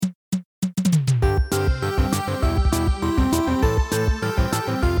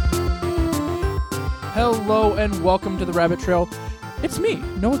and welcome to the Rabbit Trail. It's me,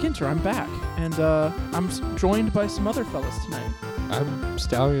 Noah Ginter. I'm back, and I'm joined by some other fellas tonight. I'm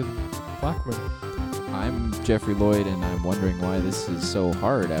Stallion Blackman. I'm Jeffrey Lloyd, and I'm wondering why this is so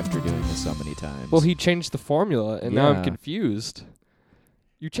hard after doing this so many times. Well, he changed the formula, and now I'm confused.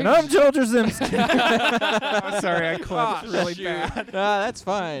 You changed. And I'm Joel Jarzymski. I'm sorry, I clipped really bad. That's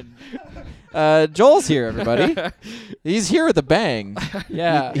fine. Joel's here, everybody. He's here with a bang.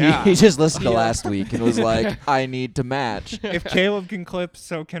 Yeah. He just listened to last week and was like, I need to match. If Caleb can clip,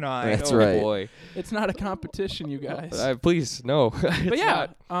 so can I. That's oh right. Boy. It's not a competition, you guys. Please, no. But yeah,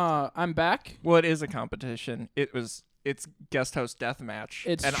 I'm back. Well, it is a competition. It's guest host deathmatch.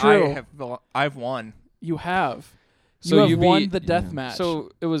 It's and true. I've won. You have. So you have won beat- the death match. So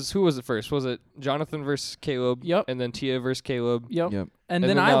who was it first? Was it Jonathan versus Caleb? Yep. And then Tia versus Caleb? Yep. Yep. And then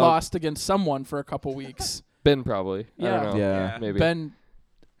then I now- lost against someone for a couple weeks. Ben probably. I Yeah. don't know. Yeah. Maybe. Ben,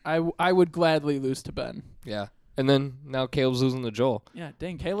 I would gladly lose to Ben. Yeah. And then now Caleb's losing to Joel. Yeah,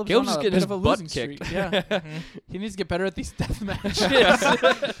 dang, Caleb's Caleb's on just a getting bit his of a butt losing kicked. streak. Yeah. He needs to get better at these death matches.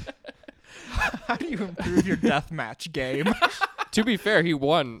 How do you improve your deathmatch game? To be fair, he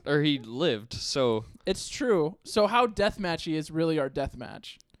won, or he lived, so... It's true. So how deathmatchy is really our death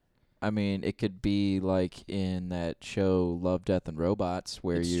match? I mean, it could be like in that show Love, Death, and Robots,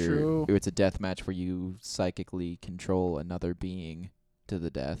 where It's true. it's a death match where you psychically control another being to the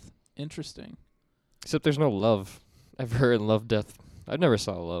death. Interesting. Except there's no love ever in Love, Death. I never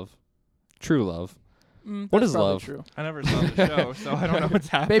saw love. True love. What That's is probably love? True. I never saw the show, so I don't know what's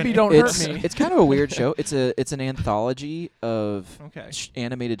happening. Baby, don't It's hurt me. it's kind of a weird show. It's an anthology of Okay.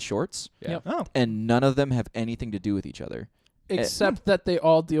 animated shorts, Yeah. Yep. Oh. and none of them have anything to do with each other. Except that they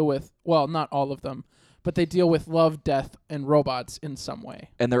all deal with, well, not all of them, but they deal with love, death, and robots in some way.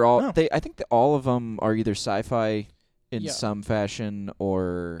 And they're all Oh. I think that all of them are either sci-fi in Yeah. some fashion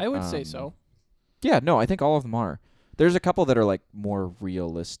or I would say so. Yeah, no, I think all of them are. There's a couple that are like more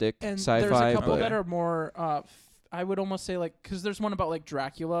realistic And sci-fi, there's a couple but that are more, I would almost say like, because there's one about like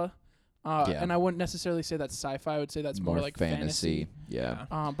Dracula, Yeah. and I wouldn't necessarily say that's sci-fi. I would say that's more like fantasy. Yeah.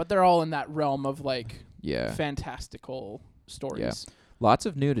 But they're all in that realm of like Yeah. fantastical stories. Lots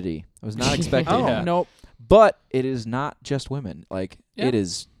of nudity. I was not expecting Oh, that. nope. But it is not just women. Like Yeah.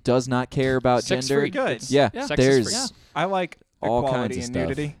 it does not care about Sex gender. free. Good. Yeah. Yeah. Sex is There's free. Yeah. I like all equality kinds of and stuff.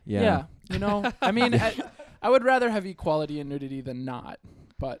 nudity. Yeah. You know, I mean, I would rather have equality and nudity than not.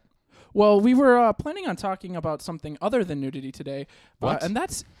 But, well, we were planning on talking about something other than nudity today, What? and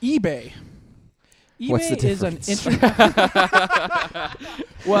that's eBay. What's the eBay is an difference?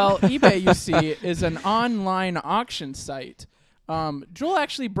 well, eBay, you see, is an online auction site. Joel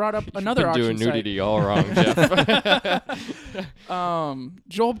actually brought up another You've been auction doing nudity all wrong, Jeff. site.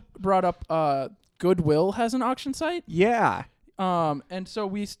 Joel brought up Goodwill has an auction site. Yeah. And so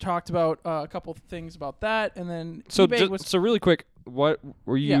we talked about a couple things about that, and then So, eBay was so really quick, what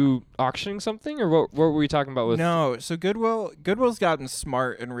were you auctioning something, or what were we talking about with? No, so Goodwill's gotten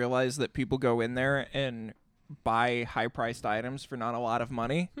smart and realized that people go in there and buy high-priced items for not a lot of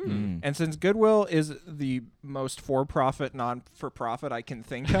money. Mm. And since Goodwill is the most for-profit, non-for-profit I can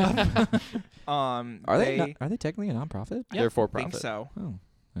think of, Are they technically a nonprofit? Yeah, They're for I think profit. so. Oh.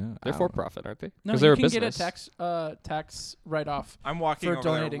 Yeah, They're I for don't know. profit, aren't they? no, they're you a can business. get a tax write-off. I'm walking For over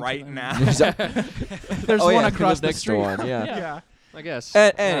there donating to right them. now. There's Oh, one yeah, 'cause across it's the next street. one, yeah. Yeah. I guess.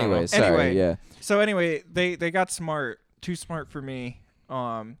 Anyway, sorry. Anyway. Yeah. So anyway, they got smart, too smart for me.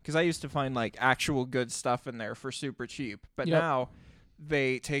 Because I used to find like actual good stuff in there for super cheap, but Yep. now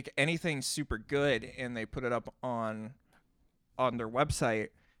they take anything super good and they put it up on their website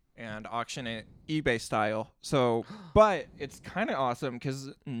and auction it eBay style. So, but it's kind of awesome because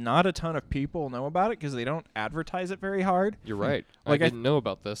not a ton of people know about it because they don't advertise it very hard. You're right. Like, I I didn't know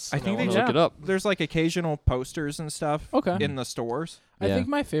about this. I and think they wanna look just- it up. There's like occasional posters and stuff Okay. in the stores. I Yeah. think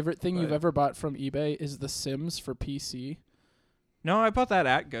my favorite thing you've But- ever bought from eBay is The Sims for PC. No, I bought that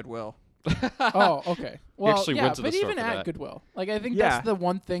at Goodwill. Oh, okay. Well, actually yeah, went to the but store even for at that. Goodwill, like I think Yeah. that's the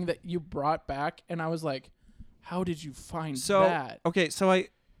one thing that you brought back, and I was like, "How did you find So that?" okay, so I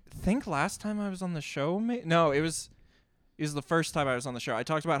think last time I was on the show, no, it was the first time I was on the show. I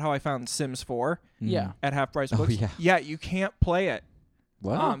talked about how I found Sims 4 Yeah. at Half Price Oh, Books. yeah. Yeah, you can't play it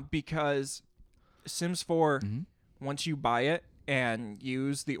What? because Sims 4, Mhm. once you buy it and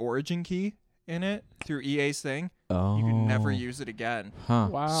use the origin key in it through EA's thing, Oh. you can never use it again. Huh.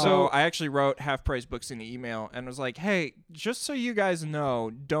 Wow. So I actually wrote Half Price Books in an email and was like, hey, just so you guys know,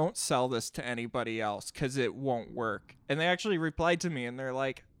 don't sell this to anybody else because it won't work. And they actually replied to me and they're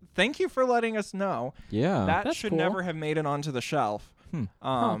like, thank you for letting us know. Yeah. That That's should cool. never have made it onto the shelf.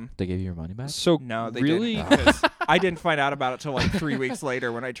 Hmm. They gave you your money back? So No, they really, didn't. 'Cause I didn't find out about it till like 3 weeks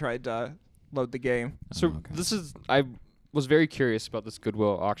later when I tried to load the game. So Oh, okay. I was very curious about this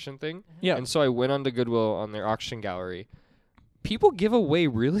Goodwill auction thing. Yeah. And so I went onto Goodwill on their auction gallery. People give away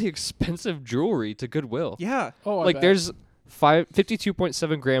really expensive jewelry to Goodwill. Yeah. Oh, I Like bet. there's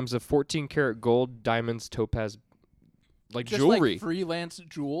 52.7 grams of 14 karat gold, diamonds, topaz, like just jewelry. like freelance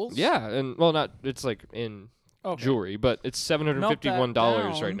jewels. Yeah, and well, not it's like in Okay. jewelry, but it's $751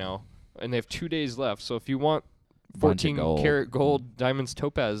 down. right now, and they have 2 days left. So if you want Bunch of 14 gold. karat gold, diamonds,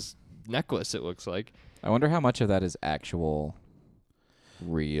 topaz necklace, it looks like. I wonder how much of that is actual,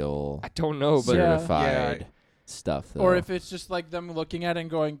 real, I don't know, but Yeah. certified stuff. Though. Or if it's just like them looking at it and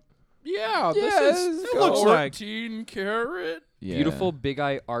going, yeah, Yeah, this is it looks like- 14 karat. yeah. beautiful big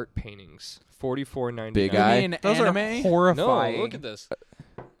eye art paintings, $44.99. Big You eye? mean Those anime? are No, horrifying. look at this.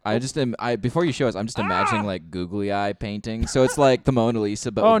 I just am. Before you show us, I'm just imagining like googly eye painting. So it's like the Mona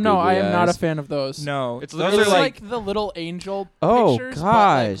Lisa, but Oh with no, I googly am not a eyes. fan of those. No, It's those Those are are like like the little angel Oh, pictures,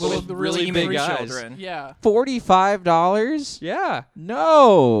 gosh. but like With with really really big big eyes. children. Yeah. $45? Yeah.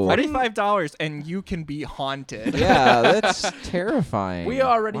 No. $45, and you can be haunted. Yeah, that's terrifying. We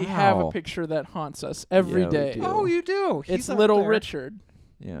already have a Wow. picture that haunts us every Yeah, we day. do. Oh, you do. It's He's up Little there. Richard.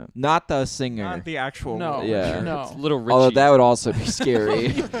 Yeah, not the singer. Not the actual. No. Little Yeah. Richard. No. It's Little Richie. Although that would also be scary.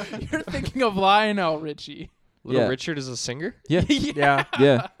 You're thinking of Lionel Richie. Little Yeah. Richard is a singer? yeah, Yeah.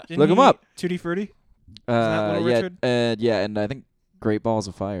 yeah. Didn't Look him he- up. Tutti Frutti. that Little yeah, Richard? yeah, and I think Great Balls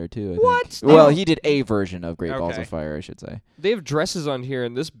of Fire too. I What? Think. Well, No. he did a version of Great Balls Okay. of Fire, I should say. They have dresses on here,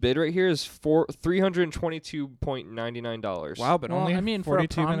 and this bid right here is for $322.99. Wow, but Well, only I mean, for a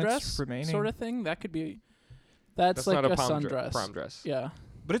 42 prom minutes dress remaining. sort of thing, that could be. That's like not a a sundress. prom dress. Yeah.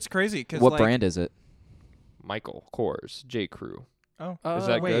 But it's crazy because What like, brand is it? Michael Kors, J. Crew. Oh, Is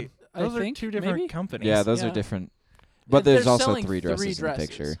that wait, good? those I are think two different maybe? companies. Yeah, those Yeah. are different. But If they're there's also selling 3 dresses in the dresses.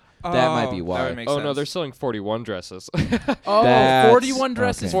 picture. Oh, That might be why. That would make Oh sense. no, they're selling 41 dresses. Oh, That's- 41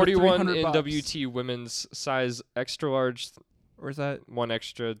 dresses okay. for 41 $300 in bucks. WT women's size extra large, Or is that one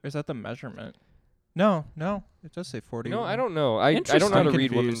extra. the measurement? No, it does say 40. No, I don't know. I don't know how Interesting. to I'm read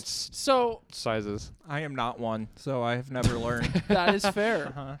confused. women's So sizes. I am not one, so I have never learned. that is fair.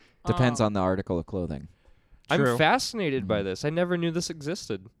 uh-huh. Depends on the article of clothing. True. I'm fascinated by this. I never knew this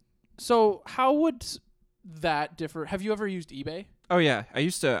existed. So how would that differ? Have you ever used eBay? Oh yeah, I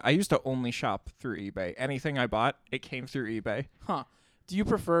used to only shop through eBay. Anything I bought, it came through eBay. Huh. Do you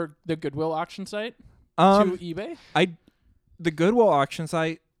prefer the Goodwill auction site to eBay? The Goodwill auction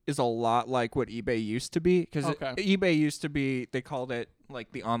site is a lot like what eBay used to be because Okay. eBay used to be, they called it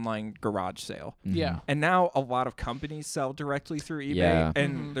like the online garage sale. Mhm. Yeah. And now a lot of companies sell directly through eBay, Yeah.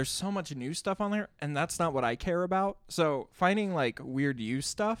 and Mhm. there's so much new stuff on there, and that's not what I care about. So finding like weird used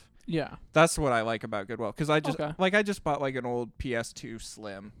stuff, Yeah. that's what I like about Goodwill, because I Okay. just bought like an old PS2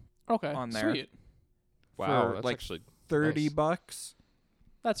 Slim Okay. on there. Sweet. Wow, For, that's like, actually $30.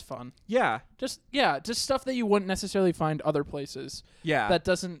 That's fun. Yeah, Just stuff that you wouldn't necessarily find other places. yeah. That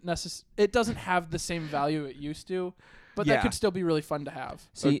doesn't it doesn't have the same value it used to, but that Yeah. could still be really fun to have.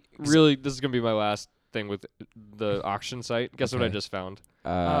 See, really. This is gonna be my last thing with the auction site. Guess what I Okay. just found?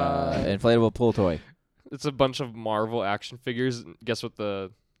 inflatable pool toy. It's a bunch of Marvel action figures. Guess what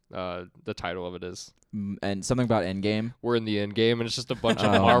the title of it is? And something about Endgame. We're in the end game, and it's just a bunch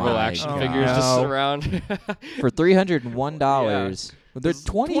of Oh Marvel my action God. figures just No. around. For $301. There's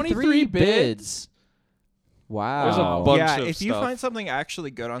 23 23 bids. Wow. There's a bunch yeah, of if you stuff. find something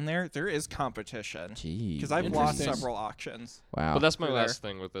actually good on there, there is competition. Jeez. Because I've lost Interesting. several auctions. Wow. But that's my They're last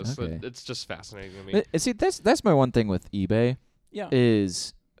thing with this. Okay. It's just fascinating to me. See, that's my one thing with eBay Yeah.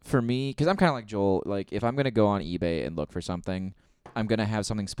 is for me, because I'm kind of like Joel. Like, if I'm gonna go on eBay and look for something, I'm gonna have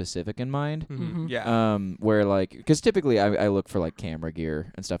something specific in mind. Mhm. Yeah. Where like, because typically I look for like camera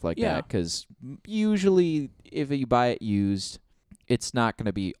gear and stuff like Yeah. that. Because usually, if you buy it used, it's not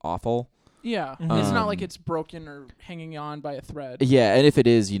gonna be awful. Yeah. Mhm. It's not like Um, it's broken or hanging on by a thread. Yeah, and if it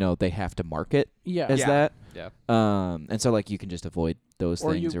is, they have to mark it Yeah. as Yeah. that. Yeah. And so like you can just avoid those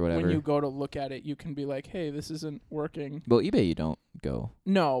Or things you, or whatever. when you go to look at it, you can be like, "Hey, this isn't working." Well, eBay you don't go,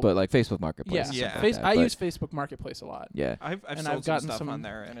 No. but like Facebook Marketplace. yeah. and Yeah. stuff like that, I but use Facebook Marketplace a lot. Yeah. I've and sold I've some gotten stuff some- on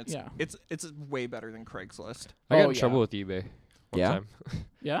there, and it's yeah. it's way better than Craigslist. I got Oh, in trouble yeah. with eBay one Yeah? time.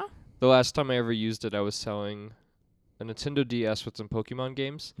 Yeah. The last time I ever used it, I was selling a Nintendo DS with some Pokemon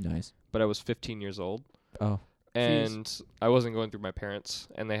games, Nice. but I was 15 years old. Oh. And I wasn't going through my parents,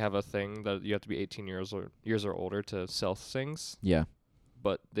 and they have a thing that you have to be 18 years or older to sell things, Yeah.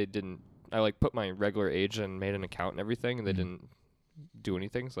 but they didn't. I like put my regular age and made an account and everything, and they Mhm. didn't do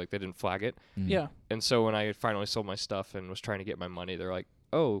anything. So, like they didn't flag it. Mm. Yeah. And so when I finally sold my stuff and was trying to get my money, they're like,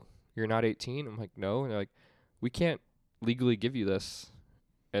 "Oh, you're not 18?" I'm like, "No." And they're like, "We can't legally give you this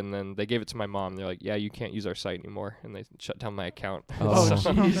and then they gave it to my mom. They're like, "Yeah, you can't use our site anymore," and they shut down my account. Oh,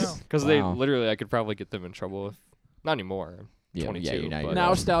 jeez. Because Wow. they literally, I could probably get them in trouble if not anymore. I'm Yeah, 22. you're not- but,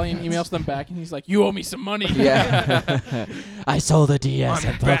 Now Stallion emails them back and he's like, "You owe me some money." Yeah. I sold the DS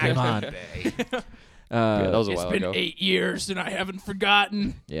I'm and back Pokemon. today. yeah, that was a It's while been ago. 8 years and I haven't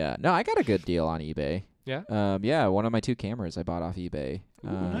forgotten. Yeah. No, I got a good deal on eBay. Yeah? Yeah, one of my 2 cameras I bought off eBay. Ooh,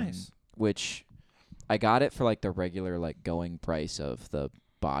 nice. Which I got it for like the regular like going price of the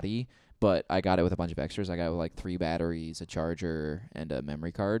body, but I got it with a bunch of extras. I got it with like 3 batteries, a charger, and a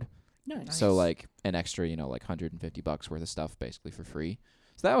memory card. Nice. So like an extra, like $150 worth of stuff basically for free.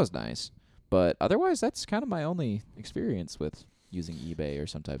 So that was nice. But otherwise, that's kind of my only experience with using eBay or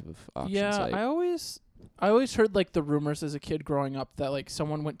some type of auction site. I always heard like the rumors as a kid growing up that like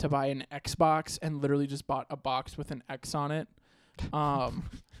someone went to buy an Xbox and literally just bought a box with an X on it.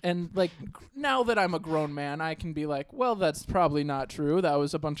 And like now that I'm a grown man, I can be like, well, that's probably not true. That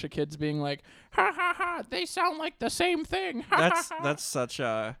was a bunch of kids being like, ha ha ha, they sound like the same thing. Ha, ha, ha. That's such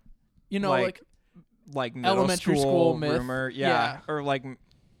a like middle elementary school myth. rumor. Yeah. Or like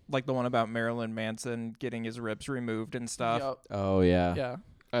the one about Marilyn Manson getting his ribs removed and stuff. Yup. Oh, yeah. Yeah.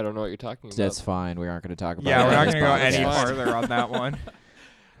 I don't know what you're talking about. That's fine. We aren't going to talk about Yeah, it we're on not this going to go any podcast. farther on that one.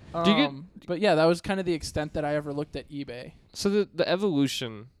 Do you get- But yeah, that was kind of the extent that I ever looked at eBay. So the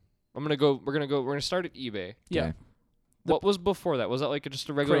evolution. We're gonna start at eBay. Yeah. Okay. What was before that? Was that like just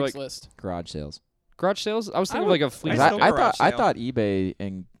a regular like Craigslist. Garage sales. garage sales? I was I thinking would- like a flea I 'Cause market. still garage I sale. thought eBay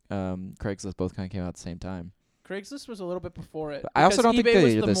and Craigslist both kind of came out at the same time. Craigslist was a little bit before it. But I also because don't think eBay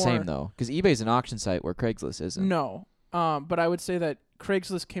was they're the more- same, though. Because eBay's an auction site where Craigslist isn't. No. But I would say that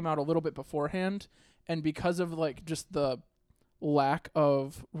Craigslist came out a little bit beforehand, and because of like just the lack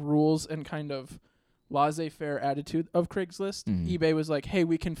of rules and kind of laissez-faire attitude of Craigslist, Mhm. eBay was like, hey,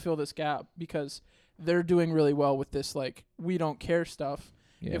 we can fill this gap because they're doing really well with this like we don't care stuff.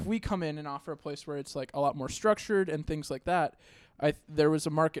 Yeah. If we come in and offer a place where it's like a lot more structured and things like that, there was a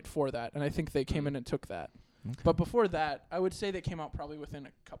market for that, and I think they came in and took that. Okay. But before that, I would say they came out probably within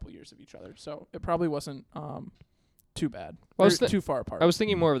a couple years of each other, so it probably wasn't too bad. Well, I was Or thi- too far apart. I was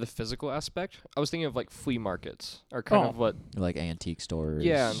thinking more of the physical aspect. I was thinking of like flea markets or kind Oh. of what Like antique stores.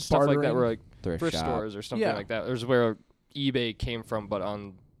 and stuff like that bartering. were like thrift thrift shop. stores or something Yeah. like that. There's where eBay came from, but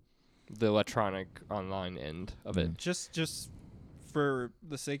on the electronic online end of it. Just for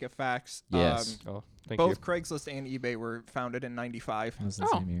the sake of facts, Yes. Oh, thank both you. Craigslist and eBay were founded in '95. That was the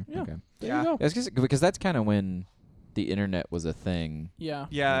Oh, same year. yeah. Okay. There Yeah. you go. That's because that's kind of when the internet was a thing. Yeah.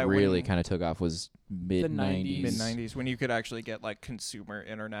 Yeah, Really kind of took off was mid 90s. mid '90s when you could actually get like consumer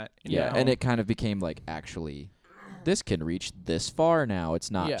internet. in Yeah, your and home. it kind of became like actually this can reach this far now.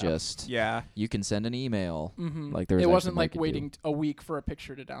 It's not Yeah. just Yeah, you can send an email. Mm-hmm. Like, there was it actually wasn't more you like could do. waiting a week for a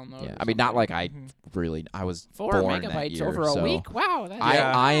picture to download. Yeah, or I mean, not something. like I Mhm. really. I was 4 born that megabytes year, over a so week. Wow, that's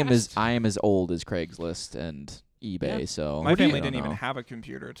Yeah. I am fast. as old as Craigslist and eBay. Yeah. So my I family don't didn't even know. have a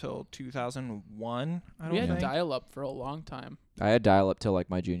computer till 2001. I don't We had think. dial-up for a long time. I had dial up till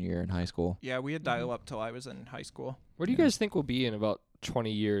like my junior year in high school. Yeah, we had dial-up till I was in high school. Where do you Yeah. guys think we'll be in about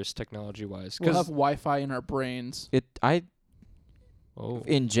 20 years technology wise? We'll have Wi-Fi in our brains.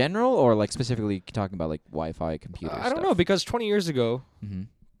 In general, or like specifically talking about like Wi-Fi computer. I don't know, because 20 years ago, Mm-hmm.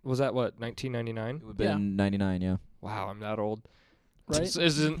 was that what, 1999? It would have been 99. Yeah. Wow, I'm that old. Right? This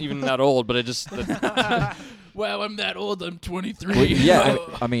isn't even that old, but it just Well, I'm that old. I'm 23. Well, yeah,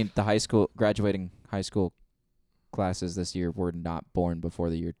 I mean, the graduating high school classes this year were not born before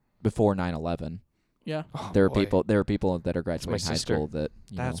 9/11. Yeah. oh, There are boy. people that are graduating high sister. school that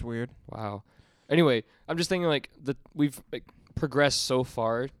That's weird. Wow. Anyway, I'm just thinking like we've progressed so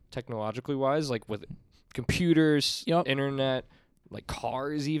far technologically wise, like with computers, Yep. internet, like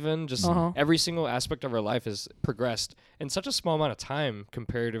cars, even just Uh-huh. every single aspect of our life has progressed in such a small amount of time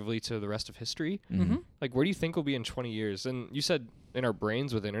comparatively to the rest of history. Mm-hmm. Like, where do you think we'll be in 20 years? And you said in our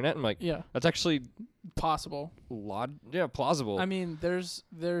brains with internet. I'm like, Yeah. that's actually Possible. plausible. I mean, there's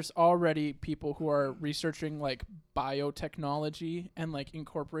already people who are researching like biotechnology and like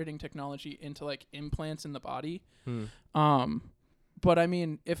incorporating technology into like implants in the body. But I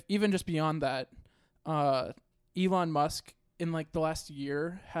mean, if even just beyond that, Elon Musk in like the last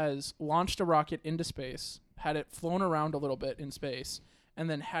year has launched a rocket into space, had it flown around a little bit in space, and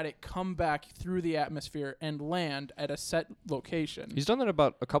then had it come back through the atmosphere and land at a set location. He's done that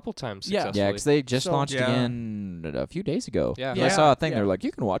about a couple times Yeah. successfully. Yeah, because they just So- launched Yeah. again a few days ago. Yeah. I Yeah. saw a thing. Yeah. They're like,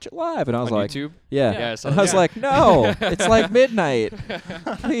 you can watch it live, and I was on like, YouTube. yeah. Yeah, I saw And I was that. like, no, it's like midnight.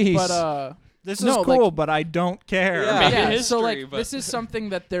 Please. But This No, is cool, like- but I don't care. Yeah. Make it yeah, so history, like but- this is something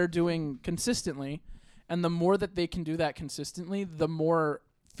that they're doing consistently, and the more that they can do that consistently, the more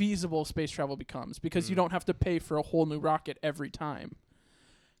feasible space travel becomes because you don't have to pay for a whole new rocket every time.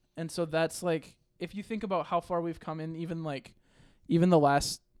 And so that's like, if you think about how far we've come in, even the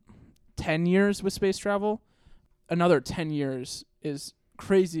last 10 years with space travel, another 10 years is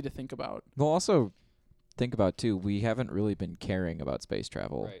crazy to think about. Well, also think about too, we haven't really been caring about space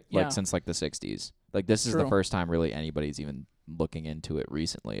travel since like the 60s. Like this is the first time really anybody's even looking into it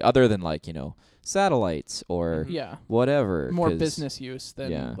recently, other than like, satellites or whatever. More business use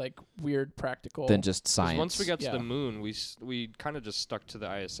than like weird practical. Than just science. Once we got to the moon, we kind of just stuck to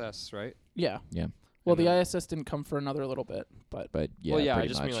the ISS, right? Yeah. Yeah. Well, the ISS didn't come for another little bit, but yeah. Well, yeah, I pretty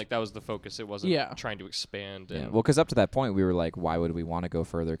just much. mean like that was the focus. It wasn't trying to expand. Yeah. And Well, because up to that point, we were like, why would we want to go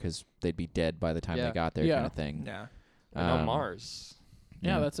further? Because they'd be dead by the time they got there, kind of thing. Yeah. and on Mars.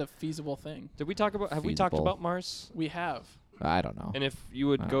 Yeah, that's a feasible thing. Did we talk about? Have we talked about Mars? We have. I don't know. And if you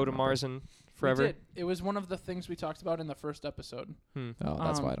would go to Mars and forever? We did. It was one of the things we talked about in the first episode. Oh,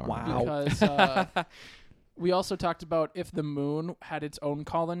 that's why I don't remember. Wow. Because we also talked about if the moon had its own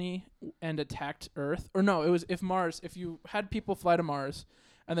colony and attacked Earth. Or no, it was if you had people fly to Mars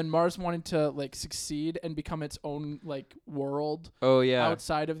and then Mars wanted to like succeed and become its own like world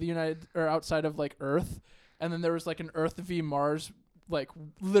outside of outside of like Earth. And then there was like an Earth v Mars like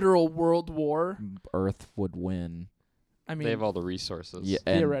literal world war. Earth would win. I mean, they have all the resources. Yeah,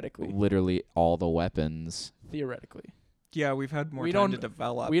 theoretically. and literally all the weapons. Theoretically. Yeah, we've had more time to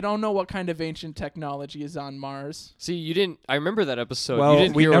develop. We don't know what kind of ancient technology is on Mars. See, you didn't. I remember that episode. Well, you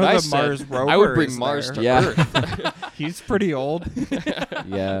didn't we hear know what I the said. Mars rover I would bring is Mars there. to Earth. He's pretty old.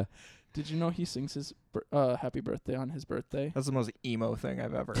 Yeah. Did you know he sings his happy birthday on his birthday? That's the most emo thing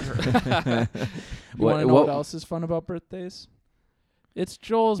I've ever heard. You want to know what else is fun about birthdays? It's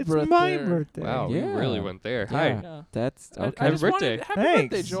Joel's birthday. It's my birthday. Wow, Yeah. you really went there. Yeah. Hi. Yeah. That's I okay. just birthday. wanted- Happy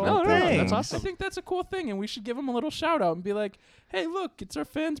Thanks. birthday, Joel. No, That's thanks. awesome. I think that's a cool thing, and we should give him a little shout out and be like, "Hey, look, it's our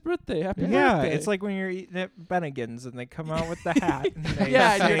fan's birthday. Happy Yeah, birthday!" it's like when you're eating at Bennigan's and they come out with the hat. And they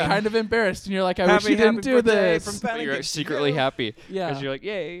yeah, and sing, you're kind of embarrassed, and you're like, "I Happy, wish you didn't happy do birthday this." from But you're Bennigan's. secretly happy Yeah, because you're like,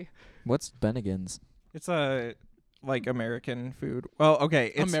 yay. What's Bennigan's? It's a like American food. Well,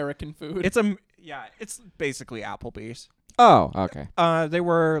 okay, it's American food. it's it's basically Applebee's. Oh, okay. They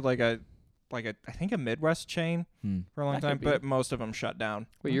were like a I think a Midwest chain for a long That could time, be. but most of them shut down.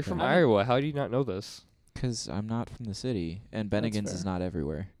 Wait, you're Okay. from Iowa. How do you not know this? Because I'm not from the city, and That's Bennigan's fair. is not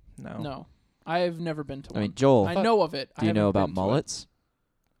everywhere. no, I've never been to I one. mean, Joel, I know of it. do you know about mullets? mullets?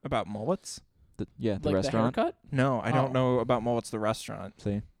 About mullets? The Like restaurant. the haircut? No, I Oh. don't know about mullets. The restaurant.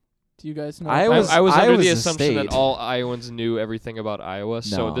 See, Do you guys know? I about was- I was I under was the a assumption that state. all Iowans knew everything about Iowa,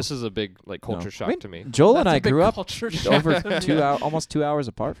 so No. this is a big like culture No. shock I mean, to me. Joel and That's a I big grew up culture shock over to me. 2 hours, almost 2 hours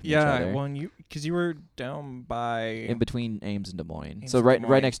apart from each Yeah, other, well, because you were down by. in between Ames and Des Moines. Ames So and right Des right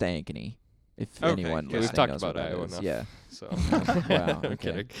Moines. next to Ankeny. If Okay, anyone yeah. We've listening talked knows about what that Iowa is. enough. Yeah. So Wow. I'm Okay.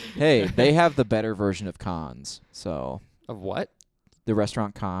 kidding. Hey, they have the better version of Cons. So Of what? the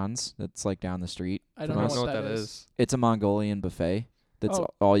restaurant Cons that's like down the street. I I don't from know us. know what what that that is. is. It's a Mongolian buffet that's Oh.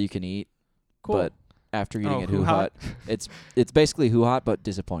 all you can eat. Cool. But after eating Oh, at Hoo Hoo Hot? Hot, it's basically Hoo Hot but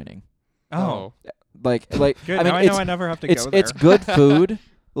disappointing. Oh, Like good. I mean, now I know I never have to it's go there. it's good food.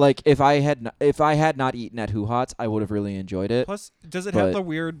 Like if I had not eaten at Hoo Hot's, I would have really enjoyed it. Plus, does it have but- the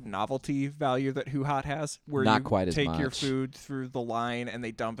weird novelty value that Hoo Hot has, where Not you quite as take your much. food through the line and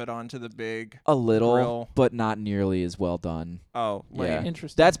they dump it onto the big? A little, grill? but not nearly as well done. Oh, Yeah. lame.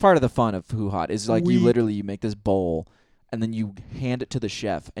 Interesting. That's part of the fun of Hoo Hot is like We- you make this bowl and then you hand it to the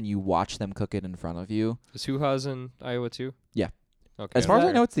chef and you watch them cook it in front of you. Is Hoo-Ha's in Iowa too? Yeah. Okay. As far as I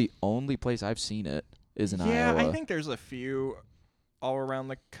that- know, it's the only place I've seen it is in Yeah, Iowa. I think there's a few all around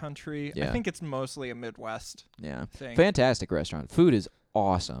the country. Yeah. I think it's mostly a Midwest Yeah. thing. Fantastic restaurant. Food is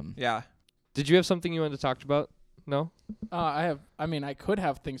awesome. Yeah. Did you have something you wanted to talk about? No. I could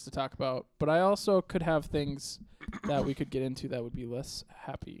have things to talk about, but I also could have things that we could get into that would be less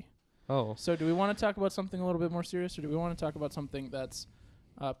happy. Oh. So do we want to talk about something a little bit more serious, or do we want to talk about something that's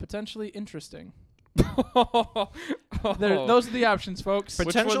potentially interesting? Those are the options, folks.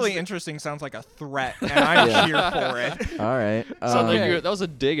 Potentially interesting sounds like a threat, and I'm Yeah. here for it. All right. Sounded like Okay. that was a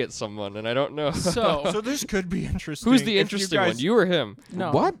dig at someone, and I don't know. So So this could be interesting. Who's the if interesting you one? guys, You or him?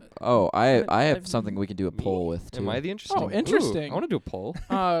 no. What? Oh, I have I've- something we can do a poll with too. Am I the interesting? Oh, interesting. Ooh, I want to do a poll.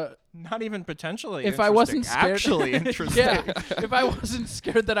 Not even potentially. If I interesting, wasn't scared, actually interesting. yeah. If I wasn't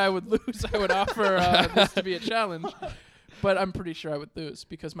scared that I would lose, I would offer this to be a challenge. But I'm pretty sure I would lose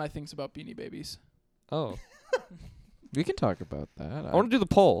because my thing's about Beanie Babies. Oh, We can talk about that. I want to do the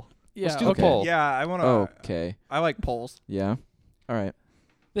poll. Yeah. Let's do the okay. poll. Yeah, I want to. Okay. I like polls. Yeah. All right.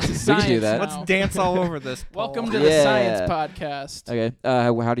 This is We science can do that. now. Let's dance all over this. Welcome poll. to the Yeah. science podcast. Okay.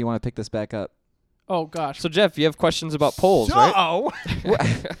 How do you want to pick this back up? Oh gosh. So Jeff, you have questions about polls, right? Oh,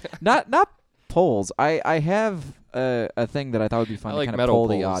 Not polls, I have a thing that I thought would be fun to kind of poll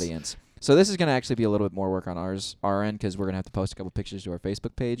the audience. So this is going to actually be a little bit more work on our end because we're going to have to post a couple pictures to our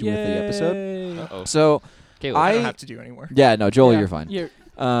Facebook page with the episode. Uh-oh. So I don't have to do any work. Yeah, no, Joel, you're fine.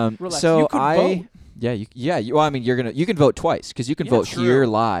 Relax. So you could vote. Well, I mean, you can vote twice because you can vote here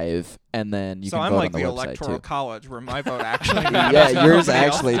live and then you can vote on the website too. So I'm like the electoral college where my vote actually matters. Yeah, yours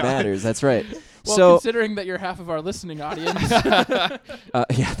actually matters. That's right. Well, so, considering that you're half of our listening audience.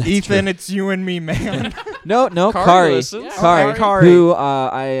 That's Ethan, true. it's you and me, man. No, Kari, Kari, who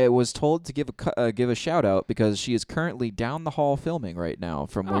I was told to give a shout out because she is currently down the hall filming right now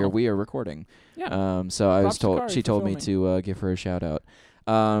from where we are recording. Yeah. So I was told she told me to give her a shout out.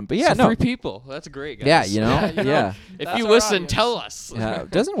 But yeah, so 3 people. That's great, guys. Yeah, you know. Yeah. If you listen, tell us.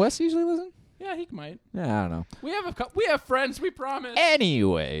 Doesn't Wes usually listen? Yeah, he might. Yeah, I don't know. We have friends. We promise.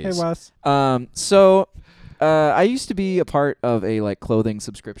 Anyways. Hey, Wes. So I used to be a part of a clothing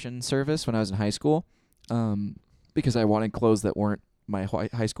subscription service when I was in high school, because I wanted clothes that weren't my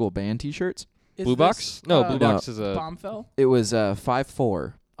high school band T-shirts. Blue Box? No, Blue Box is a Bombfell. It was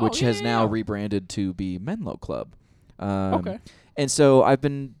 5'4", which has now rebranded to be Menlo Club. Okay. And so I've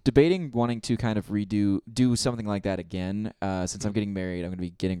been debating wanting to kind of do something like that again. Since I'm getting married, I'm going to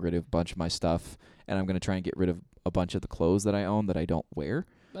be getting rid of a bunch of my stuff, and I'm going to try and get rid of a bunch of the clothes that I own that I don't wear.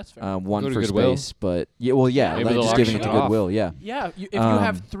 That's fair. One for Goodwill. space, but just giving it to Goodwill. Yeah. Yeah. If you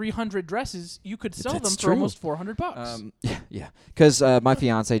have 300 dresses, you could sell them for almost $400. Yeah. Because my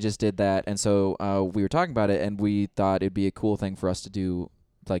fiance just did that, and so we were talking about it, and we thought it'd be a cool thing for us to do.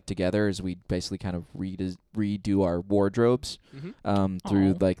 Together as we basically kind of redo our wardrobes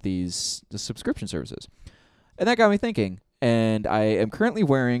through the subscription services. And that got me thinking. And I am currently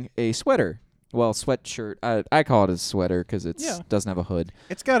wearing a sweater. Well, sweatshirt. I call it a sweater because it doesn't have a hood.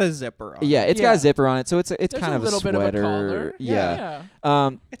 It's got a zipper on it. Yeah, it's got a zipper on it, so it's There's kind of a little sweater. Bit of a collar. Yeah.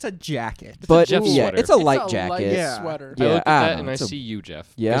 It's a jacket. But Jeff sweater. it's a light jacket. Light sweater. I looked at that know, and I see you,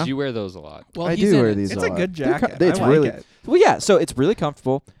 Jeff. Yeah? Because you wear those a lot. Well, I do wear these a lot. It's a good jacket. It's I like really it. Well, yeah, so it's really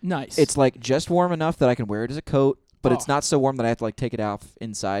comfortable. Nice. It's just warm enough that I can wear it as a coat, but it's Oh. not so warm that I have to take it off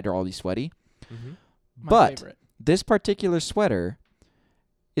inside or I'll be sweaty. Mm-hmm. My favorite. This particular sweater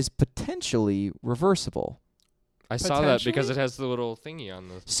is potentially reversible. I saw that because it has the little thingy on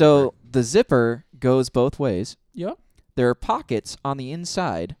the So the zipper goes both ways. Yep. There are pockets on the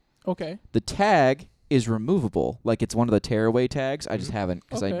inside. Okay. The tag is removable, like it's one of the tearaway tags. I just haven't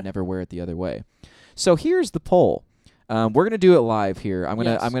because I never wear it the other way. So here's the poll. We're gonna do it live here. I'm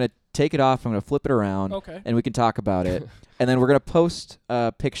gonna take it off. I'm gonna flip it around. Okay. And we can talk about it. And then we're gonna post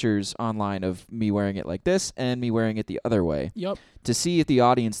pictures online of me wearing it like this and me wearing it the other way. Yep. To see if the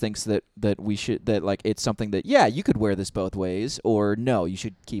audience thinks that it's something that you could wear this both ways, or no, you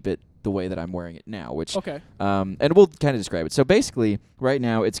should keep it the way that I'm wearing it now. Which and we'll kind of describe it. So basically, right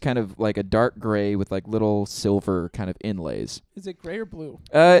now it's kind of like a dark gray with little silver kind of inlays. Is it gray or blue?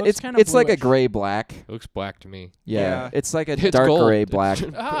 It's like a gray black. It looks black to me. Yeah. It's like a It's dark gold. gray black.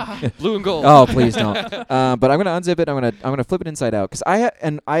 Blue and gold. Oh, please don't. But I'm gonna unzip it. I'm gonna flip it inside out because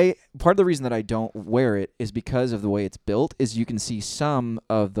I part of the reason that I don't wear it is because of the way it's built. Is you can see some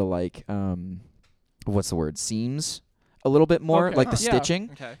of the what's the word, seams a little bit more, the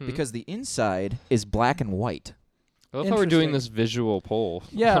stitching, because the inside is black and white. I love how we're doing this visual poll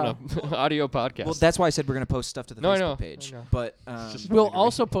on an audio podcast. Well, that's why I said we're gonna post stuff to the Facebook page. But we'll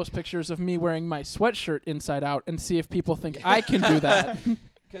also post pictures of me wearing my sweatshirt inside out and see if people think I can do that.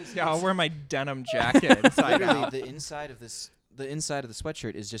 I'll wear my denim jacket inside out. The inside of the inside of the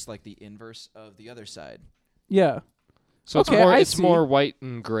sweatshirt is just like the inverse of the other side. Yeah. So it's more white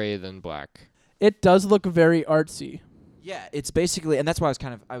and gray than black. It does look very artsy. Yeah, it's basically, and that's why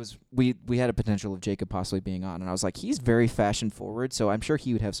we had a potential of Jacob possibly being on, and I was like, he's very fashion forward, so I'm sure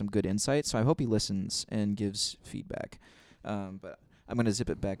he would have some good insight. So I hope he listens and gives feedback. But I'm gonna zip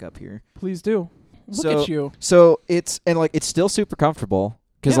it back up here. Please do. Look at you. So it's still super comfortable.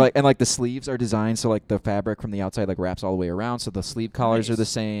 Because the sleeves are designed so the fabric from the outside wraps all the way around, so the sleeve collars are the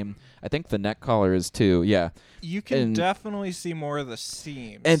same. I think the neck collar is too. Yeah, you can definitely see more of the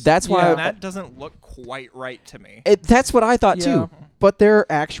seams, and that's why that doesn't look quite right to me. That's what I thought too. But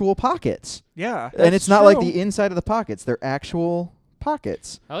they're actual pockets. Yeah, and it's not like the inside of the pockets; they're actual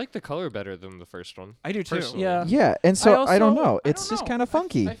pockets. I like the color better than the first one. I do too. Personally. Yeah, and so I don't know. It's just kind of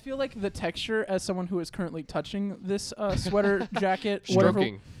funky. I feel like the texture, as someone who is currently touching this sweater jacket,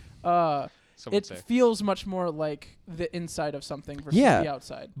 stroking. It feels much more like the inside of something versus the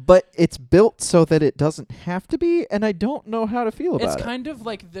outside. But it's built so that it doesn't have to be, and I don't know how to feel about it. It's kind of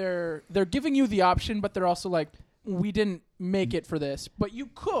like they're giving you the option, but they're also like, we didn't make it for this, but you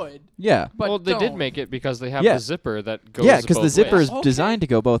could. Yeah. But they did make it because they have the zipper that goes both because the zipper ways. is designed to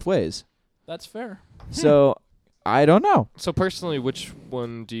go both ways. That's fair. So I don't know. So personally, which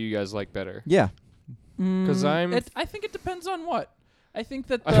one do you guys like better? Yeah. Because I think it depends on what. I think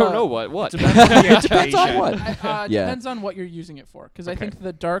that I don't know what. Depends on the Depends on occasion. what. Depends on what you're using it for. Because I think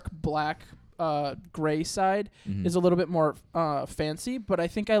the dark black, gray side is a little bit more fancy. But I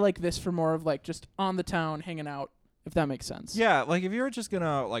think I like this for more of like just on the town hanging out. If that makes sense. Yeah, like if you were just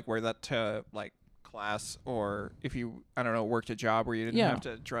gonna like wear that to like class, or if you worked a job where you didn't have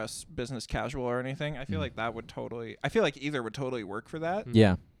to dress business casual or anything, I feel like that would totally. I feel like either would totally work for that.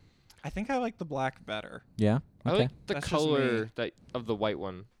 Yeah. I think I like the black better. Yeah. I Okay. like the That's just color of the white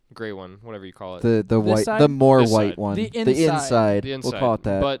one, gray one, whatever you call it. The white, side? the more This white side. one. The The inside. We'll call it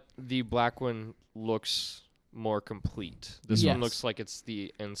that. But the black one looks more complete. This one Yes. looks like it's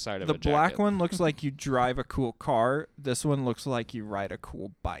the inside of The a jacket. black one looks like you drive a cool car. This one looks like you ride a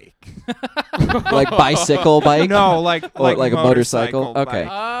cool bike. Like bicycle bike. No, like Or like a motorcycle? bike. Okay.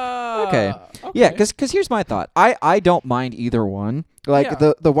 Ah, Okay. Yeah, because here's my thought. I don't mind either one. Like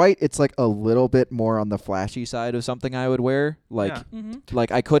Yeah. the white, it's like a little bit more on the flashy side of something I would wear. Like Yeah.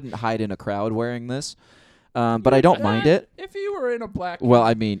 like I couldn't hide in a crowd wearing this, but I don't mind it. If you were in a black, Well,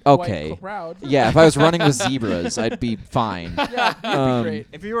 I mean, white okay, crowd, yeah. If I was running with zebras, I'd be fine. yeah, that'd be great.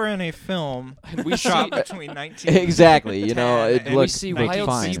 If you were in a film we shot see between 19 Exactly. You know, 10 it and we looked see looked wild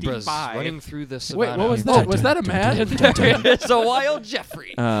fine. zebras 65. running through the Wait, savannah. what was that? Was that a man? It's a wild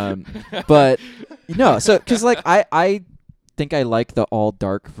Jeffrey. But no, so because like I think I like the all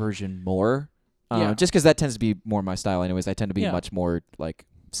dark version more, Yeah. just because that tends to be more my style. Anyways, I tend to be Yeah. much more like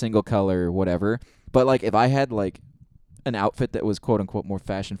single color, whatever. But like if I had like an outfit that was quote unquote more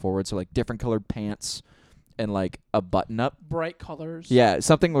fashion forward, so like different colored pants and like a button up, Bright colors. yeah,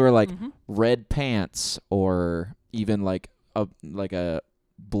 something where like Mhm. red pants or even like a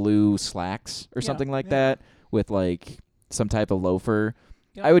blue slacks or Yeah. something like Yeah. that with like some type of loafer.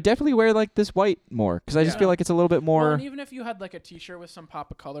 Yep. I would definitely wear like this white more because I just Yeah. feel like it's a little bit Well, more. and even if you had like a T-shirt with some pop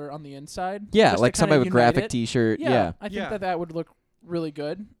of color on the inside, Yeah, just to like some kinda type of unite graphic it, T-shirt. Yeah. I think Yeah. that would look really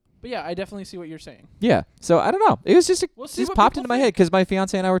good. But yeah, I definitely see what you're saying. Yeah. So I don't know. It was just We'll see just what popped people into my head think. because my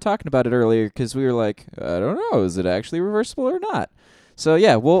fiance and I were talking about it earlier because we were like, I don't know, is it actually reversible or not? So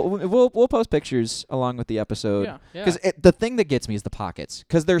yeah, we'll post pictures along with the episode. Yeah, Because the thing that gets me is the pockets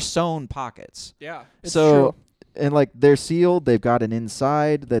because they're sewn pockets. Yeah. it's so true. and like they're sealed. They've got an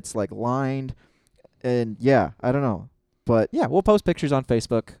inside that's like lined, and yeah, I don't know. But yeah, we'll post pictures on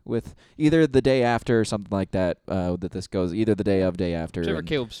Facebook with either the day after or something like that. That this goes either the day of, day after. Whichever and-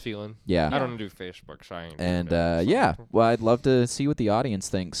 Caleb's feeling. yeah. I don't do Facebook, so I ain't doing And that, so. yeah, well, I'd love to see what the audience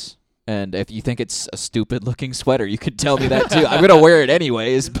thinks. And if you think it's a stupid looking sweater, you could tell me that too. I'm gonna wear it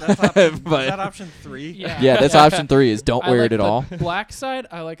anyways. That's But is that option 3? Yeah. yeah, that's option 3 is don't I wear like it at the all. Black side,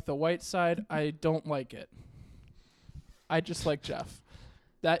 I like the white side. I don't like it. I just like Jeff.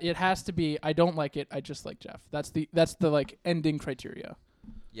 That it has to be. I don't like it. I just like Jeff. That's the like ending criteria.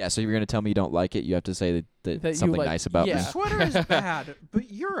 Yeah, so if you're gonna tell me you don't like it, you have to say that That you something like- nice about yeah. me. The sweater is bad,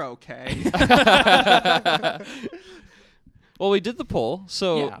 but you're okay. Well, we did the poll,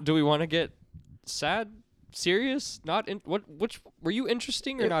 so Yeah. do we want to get sad, serious, not in which were you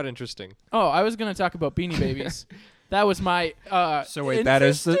interesting or not interesting? Oh, I was gonna talk about Beanie Babies. That was my. So wait, that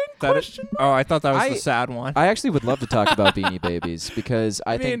is the that is, question oh, I thought that was I- the sad one. I actually would love to talk about Beanie Babies because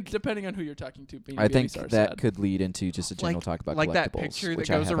I mean, think depending on who you're talking to, Beanie I Babies think are that sad. could lead into just a general like talk about like that collectibles, picture that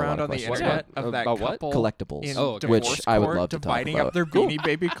which I goes have a lot around of on the questions internet about. of that About what? couple Collectibles, in Oh, okay. which divorce I would court love to talk dividing about. up their Beanie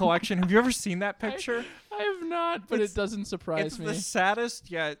Baby collection. Have you ever seen that picture? I have not, but It's- it doesn't surprise It's me. the saddest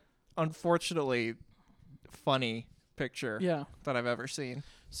yet unfortunately funny picture Yeah. that I've ever seen.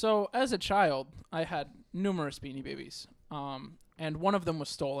 So as a child, I had numerous Beanie Babies, and one of them was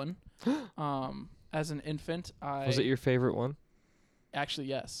stolen. As an infant, Was it your favorite one? actually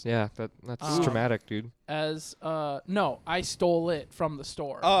yes. Yeah, that's Um, traumatic, dude. As no, I stole it from the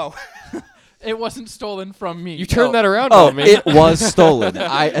store. Oh, It wasn't stolen from me. You turned that around Oh, on me. it was stolen.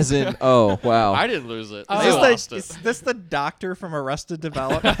 As in, oh wow. I didn't lose it. Is They this lost is it. this the doctor from Arrested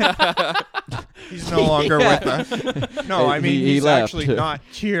Development? He's no longer with us. No, I mean He he's left. actually not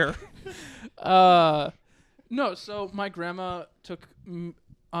here. No, so my grandma took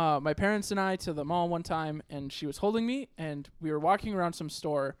my parents and I to the mall one time, and she was holding me, and we were walking around some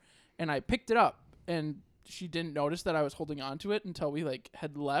store, and I picked it up, and she didn't notice that I was holding on to it until we like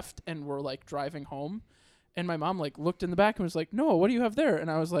had left and were like driving home. And my mom like looked in the back and was like, "Noah, what do you have there?" And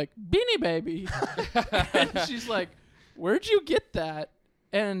I was like, "Beanie Baby." And she's like, "Where'd you get that?"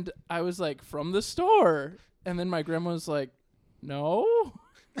 And I was like, "From the store." And then my grandma was like, "No."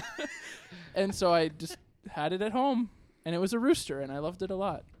 And so I just had it at home, and it was a rooster, and I loved it a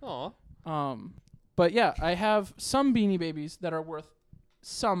lot. Aw. But yeah, I have some Beanie Babies that are worth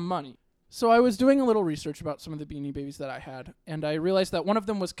some money. So I was doing a little research about some of the Beanie Babies that I had, and I realized that one of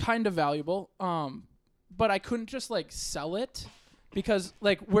them was kind of valuable, but I couldn't just, like, sell it because,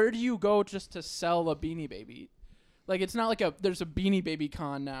 like, where do you go just to sell a Beanie Baby? Like, it's not like there's a Beanie Baby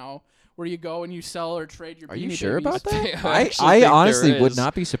con now where you go and you sell or trade your Beanie Babies. Are you sure about that? I I honestly would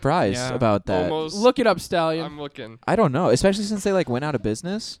not be surprised about that. Almost. Look it up, Stallion. I'm looking. I don't know, especially since they, like, went out of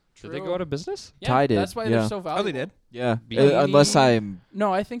business. Did they go out of business? Yeah, Ty did, that's why yeah. they're so valuable. Oh, they did? Yeah, Beanie- unless I'm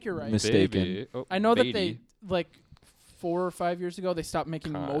No, I think you're right. mistaken. Baby. Oh, I know that baby. they, like, 4 or 5 years ago, they stopped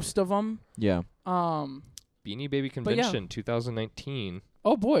making God. most of them. Yeah. Beanie Baby yeah. Convention 2019.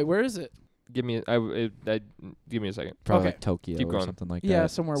 Oh, boy, where is it? Give me give me a second. Probably Okay. like Tokyo Keep or going. something like Yeah,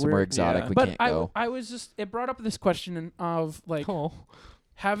 that. somewhere Somewhere weird. exotic Yeah. we But can't go. I was just, it brought up this question of, like, Oh.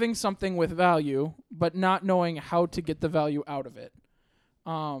 having something with value, but not knowing how to get the value out of it.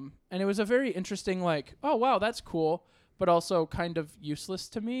 And it was a very interesting, like, oh, wow, that's cool, but also kind of useless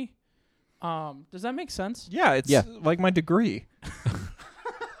to me. Does that make sense? Yeah, it's Yeah. like my degree.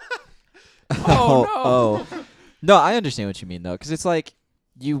 Oh, no. No, I understand what you mean, though, because it's like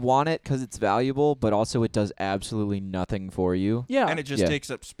you want it because it's valuable, but also it does absolutely nothing for you. Yeah. And it just Yeah. takes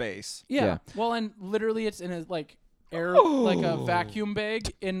up space. Yeah. Yeah. Well, and literally it's in a, like, like a vacuum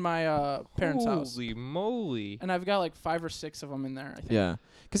bag in my parents' house. Holy moly. And I've got like 5 or 6 of them in there, I think. Yeah.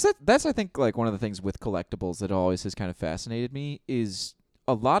 Because that's, I think, like one of the things with collectibles that always has kind of fascinated me is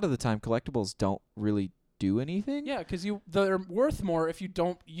a lot of the time collectibles don't really do anything. Yeah, because they're worth more if you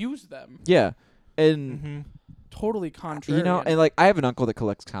don't use them. Yeah. And, Mm-hmm. Totally contrary. you know, and like I have an uncle that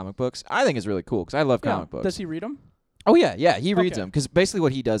collects comic books. I think it's really cool because I love comic books. Does he read them? Oh, yeah. Yeah. He reads Okay. them because basically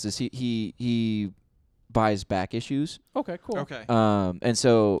what he does is he buys back issues. Okay, cool. Okay. And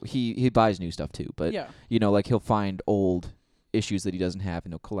so he buys new stuff too. But, Yeah. you know, like he'll find old issues that he doesn't have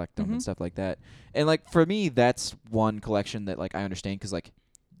and he'll collect them and stuff like that. And like for me, that's one collection that like I understand because like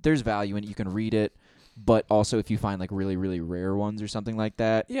there's value in it. You can read it, but also if you find like really, really rare ones or something like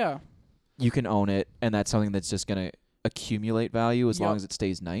that, Yeah. you can own it, and that's something that's just gonna accumulate value as long Yep. as it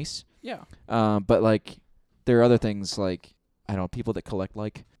stays nice. Yeah. But like there are other things like I don't know, people that collect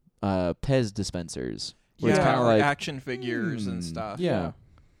like Pez dispensers. Where Yeah, it's kind of or like action figures and stuff. Yeah.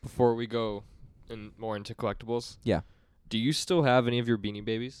 Before we go more into collectibles. Yeah. Do you still have any of your Beanie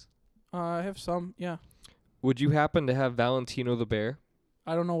Babies? I have some. Yeah. Would you happen to have Valentino the bear?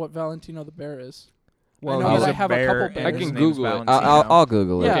 I don't know what Valentino the bear is. Well, I know he's that I a have a bear couple and bears. I his can name's Google it. Valentino. I'll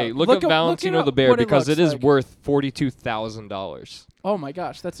Google it. Yeah. Okay, look look up up Valentino up the bear what it because looks it is like. worth $42,000. Oh my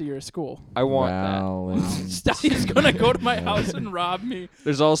gosh, that's a year of school. I want Stallion's gonna go to my house and rob me. that.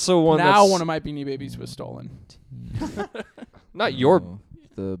 There's also one Now that's one of my Beanie Babies was stolen. not your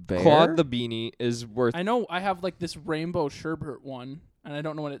the bear. Claude the beanie is worth I know I have like this rainbow sherbet one, and I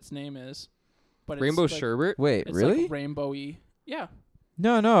don't know what its name is. But Rainbow it's like, Sherbet. Wait, It's really? like rainbowy. Yeah.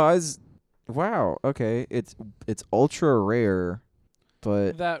 No, I was. Wow. Okay, it's ultra rare,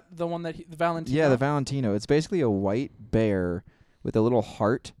 but The one that the Valentino. yeah, the Valentino. It's basically a white bear with a little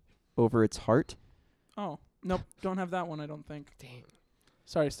heart over its heart. Oh nope, don't have that one. I don't think. Dang.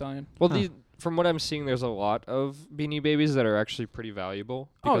 Sorry, Stallion. Well, Huh. from what I'm seeing, there's a lot of Beanie Babies that are actually pretty valuable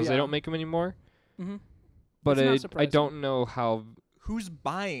Oh, because they yeah. don't make them anymore. Mm-hmm. But It's not I surprising. don't know how. Who's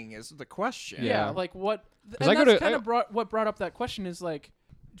buying is the question. Yeah. Yeah. Like what? 'Cause And I go that's to- kind of what brought up that question is like,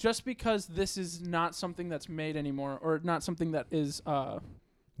 just because this is not something that's made anymore, or not something that is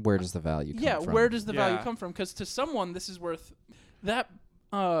Where does the value come from? where does the value Yeah. come from? Because to someone, this is worth that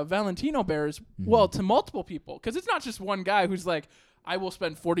Valentino bear is well to multiple people. Because it's not just one guy who's like, I will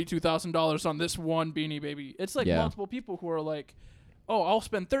spend $42,000 on this one Beanie Baby. It's like Yeah. multiple people who are like, oh, I'll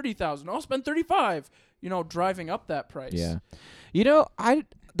spend $30,000. I'll spend $35,000. You know, driving up that price. Yeah. You know,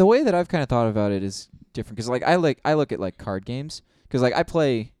 the way that I've kind of thought about it is different because like I look at like card games because like I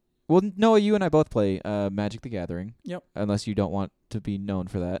play. Well, Noah, you and I both play Magic the Gathering. Yep. Unless you don't want to be known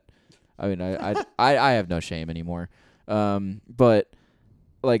for that. I mean, I have no shame anymore. But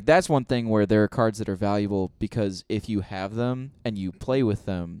like that's one thing where there are cards that are valuable because if you have them and you play with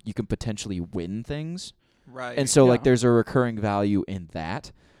them, you can potentially win things. Right. And so like Yeah. there's a recurring value in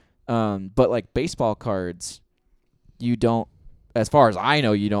that. But like baseball cards, you don't, as far as I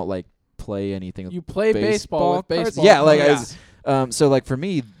know, you don't like play anything. You play baseball with cards? baseball. Yeah, like cards. so like for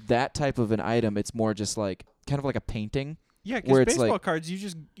me, that type of an item, it's more just like kind of like a painting. yeah, where because it's baseball like- cards, you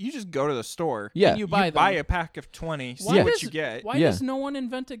just go to the store. Yeah. And you buy them. buy a pack of 20, see Why what does- you get. Why Yeah. does no one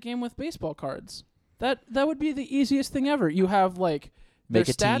invent a game with baseball cards? That would be the easiest thing ever. You have like their Make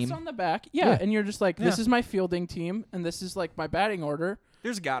a stats team. on the back. Yeah. Yeah, and you're just like, this Yeah. is my fielding team, and this is like my batting order.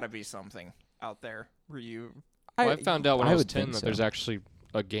 There's got to be something out there where you. Well, I found out when I was would 10 think that so. there's actually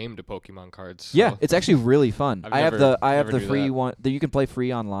a game to Pokemon cards. So. Yeah, it's actually really fun. I have the free that. one that you can play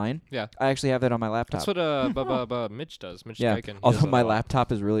free online. Yeah, I actually have that on my laptop. That's what Mitch does. Mitch Steichen, although my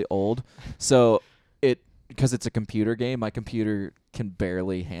laptop is really old, so because it's a computer game, my computer can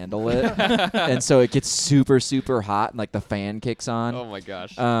barely handle it, and so it gets super, super hot, and like the fan kicks on. Oh my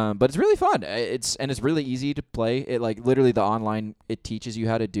gosh! But it's really fun. It's really easy to play. It like literally the online, it teaches you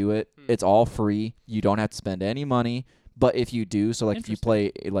how to do it. It's all free. You don't have to spend any money. But if you do, so like if you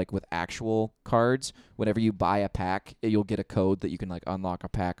play like with actual cards, whenever you buy a pack, you'll get a code that you can like unlock a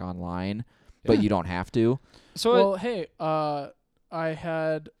pack online, but you don't have to. So hey, I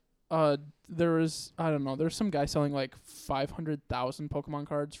had there was there's some guy selling like 500,000 Pokemon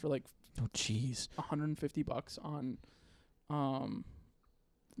cards for like $150 on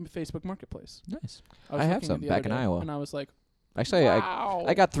Facebook Marketplace. Nice. I have some back in Iowa, and I was like, actually, wow.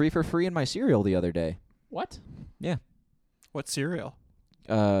 I got 3 for free in my cereal the other day. What? Yeah. What cereal?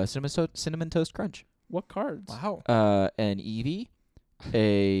 Cinnamon Toast Crunch. What cards? Wow. An Eevee,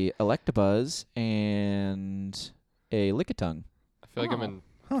 a Electabuzz, and a Lickitung. I feel like I'm in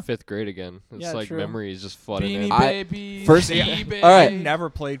 5th grade again. It's like true. memories just flooding Beanie in. Babies. All right. I never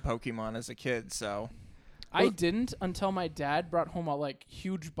played Pokemon as a kid, so. I didn't until my dad brought home a like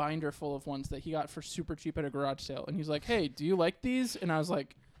huge binder full of ones that he got for super cheap at a garage sale, and he's like, "Hey, do you like these?" And I was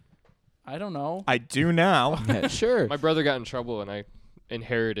like, "I don't know." I do now. Yeah, sure. My brother got in trouble, and I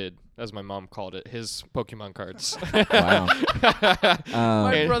inherited, as my mom called it, his Pokemon cards. Wow.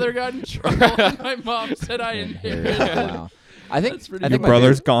 My brother got in trouble, and my mom said I inherited. Wow. I think Your my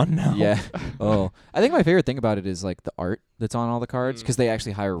brother's gone now. Yeah. Oh, I think my favorite thing about it is like the art that's on all the cards, because they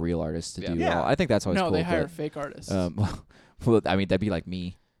actually hire real artists to do it all. I think that's always cool. No, they hire fake artists. Well, I mean, that'd be like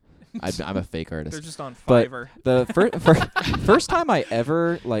me. I'm a fake artist. They're just on But Fiverr. the first time I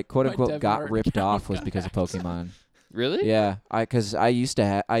ever like quote My unquote got DeviantArt ripped account off was got because of Pokemon. Really? Yeah, because I used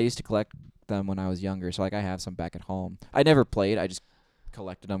to collect them when I was younger, so like I have some back at home. I never played. I just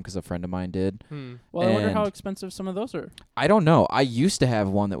collected them because a friend of mine did. Well, I wonder how And expensive some of those are. I don't know. I used to have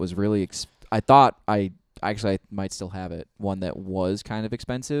one that was really. I thought I might still have it. One that was kind of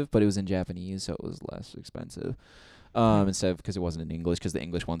expensive, but it was in Japanese, so it was less expensive. Instead of because it wasn't in English, because the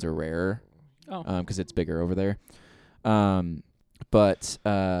English ones are rarer. Oh. Because it's bigger over there. But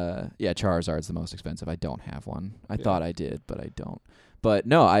yeah, Charizard's the most expensive. I don't have one. I thought I did, but I don't. But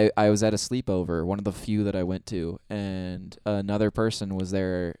no, I was at a sleepover, one of the few that I went to, and another person was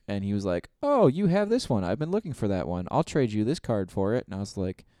there, and he was like, "Oh, you have this one. I've been looking for that one. I'll trade you this card for it." And I was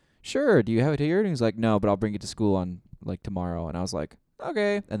like, "Sure. Do you have it here?" And he's like, "No, but I'll bring it to school on like tomorrow." And I was like,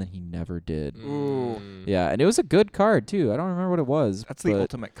 "Okay." And then he never did. Ooh. Yeah, and it was a good card too. I don't remember what it was. That's the but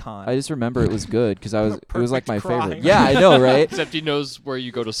ultimate con. I just remember it was good because it was like my Perfect favorite. crime. Yeah, I know, right? Except he knows where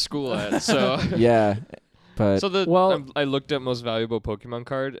you go to school at. So Yeah, but so I looked at most valuable Pokemon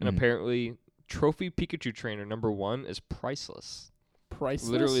card, and Mhm. apparently Trophy Pikachu Trainer #1 is priceless.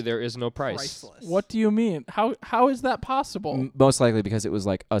 Priceless? Literally, there is no price. Priceless. What do you mean? How is that possible? most likely because it was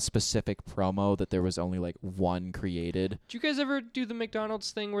like a specific promo that there was only like one created. Did you guys ever do the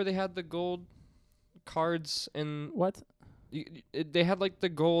McDonald's thing where they had the gold cards and What? they had like the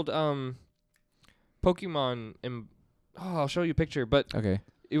gold Pokemon and I'll show you a picture, but Okay.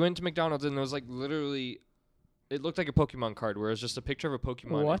 you went to McDonald's and it was like literally it looked like a Pokemon card where it was just a picture of a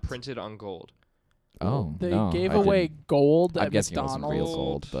Pokemon What? printed on gold. Oh, They no, gave I away didn't. gold I'm at guessing it McDonald's. wasn't real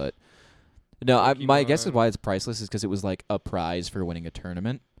gold, but no. My guess is Pokemon. why it's priceless is because it was like a prize for winning a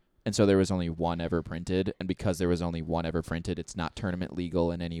tournament, and so there was only one ever printed, and because there was only one ever printed, it's not tournament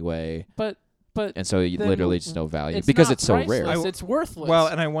legal in any way, But and so you then literally just no value it's because not it's so rare. priceless, It's worthless. Well,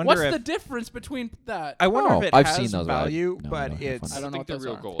 and I wonder What's if the difference between that? I wonder Oh, if it I've has seen those value, No, but no, no, it's I don't know think what they're those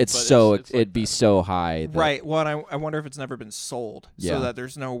real are. gold. It's but so it's like it'd be that. so high. That, right. Well, and I wonder if it's never been sold, Yeah. so that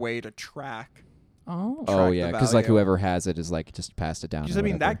there's no way to track. Oh. Oh track yeah, the because like value. whoever has it is like just passed it down. Because or I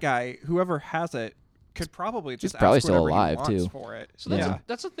mean, whatever. that guy, whoever has it, could probably just probably ask still whatever alive, he wants too. for it. So that's Yeah.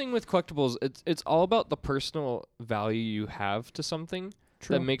 that's the thing with collectibles. It's all about the personal value you have to something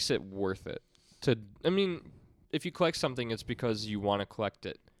True. that makes it worth it. I mean, if you collect something, it's because you want to collect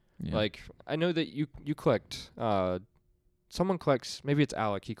it. Yeah. Like I know that you collect. Someone collects. Maybe it's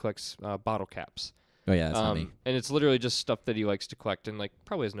Alec. He collects bottle caps. Oh yeah, that's not me. And it's literally just stuff that he likes to collect, and like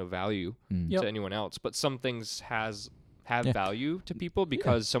probably has no value Mm. Yep. to anyone else. But some things have Yeah. value to people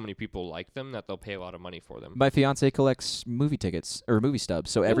because so many people like them that they'll pay a lot of money for them. My fiance collects movie tickets or movie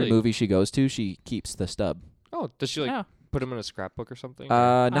stubs. So every Really? movie she goes to, she keeps the stub. Oh, does she like Yeah. put them in a scrapbook or something? or-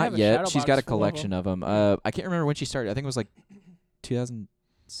 have Not a yet. shadow She's got a box full of collection of them. I can't remember when she started. I think it was like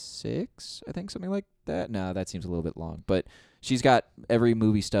 2006. I think something like that. No, that seems a little bit long. But she's got every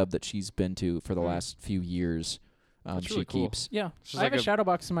movie stub that she's been to for the last few years. she really cool. keeps. Yeah, It's I have like a shadow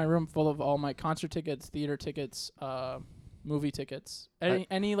box in my room full of all my concert tickets, theater tickets, movie tickets,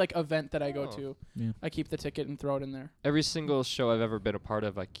 any like event that I go to. Yeah. I keep the ticket and throw it in there. Every single show I've ever been a part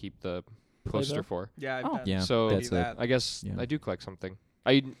of, I keep the poster Playbill? for. Yeah, I've Oh. been Yeah, So that's that. I guess Yeah. I do collect something.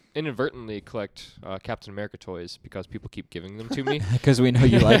 I inadvertently collect Captain America toys because people keep giving them to me, Because we know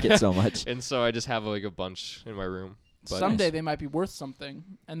you like it so much. and so I just have like a bunch in my room. But Someday they might be worth something,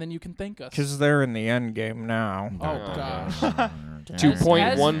 and then you can thank us. Because they're in the end game now. Oh gosh.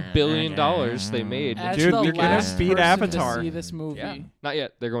 $2.1 billion they made. As Dude, the you're gonna last beat person Avatar. to see this movie, Yeah. Not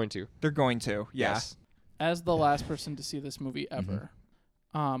yet. They're going to. They're going to. Yeah. Yes. as the last person to see this movie ever,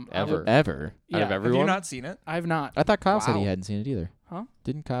 I Ever. would- Ever. yeah, Out of Have you everyone. not seen it? I've not. I thought Kyle said he Wow. hadn't seen it either. Huh?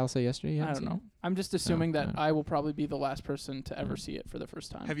 Didn't Kyle say yesterday he I hadn't don't seen know. I'm just assuming that okay. I will probably be the last person to ever see it for the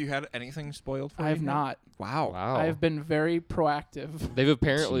first time. Have you had anything spoiled for I you? have yet? not. Wow. Wow. I have been very proactive. They've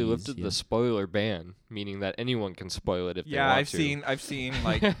apparently Jeez, lifted yeah. the spoiler ban, meaning that anyone can spoil it if they Yeah, want I've to. I've seen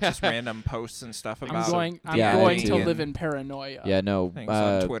like just random posts and stuff I'm about going Yeah, to and- live in paranoia. Yeah, no. things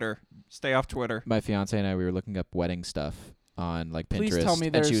on Twitter. Stay off Twitter. My fiance and I, we were looking up wedding stuff on like Pinterest. Please tell me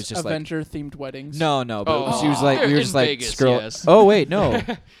and there's she was just like, Avenger themed weddings. no, but Oh. she was like, we They're were in just like, Vegas, scroll. yes. Oh wait, no,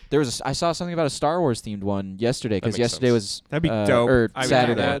 there was. I saw something about a Star Wars themed one yesterday That because makes yesterday sense. was That'd be dope. or I would do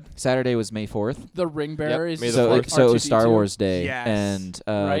Saturday. that. Saturday was May 4th. The ring bearer is May the So fourth. like, so it was Star R2D2, Wars Day, Yes. and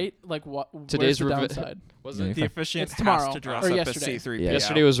right? Like what? Today's where's the revi- downside? Was Yeah, it? The officiant It's tomorrow, has to dress or up yesterday. as C3PO. Yeah.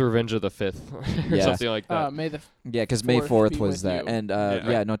 Yesterday was Revenge of the 5th or Yeah. something like that. May the Yeah, because May 4th 4th be was with that, you. and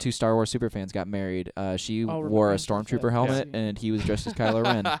Yeah. no, 2 Star Wars super fans got married. She Oh, wore a Revenge of the stormtrooper Fifth. helmet, Yeah. and he was dressed as Kylo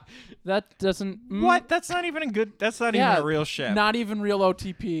Ren. that doesn't What? That's not even a good. That's not Yeah, even a real ship. Not even real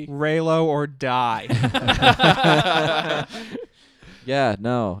OTP. Raylo or die. Yeah,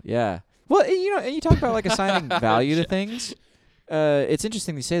 no, yeah. Well, and you talk about like assigning value to things. It's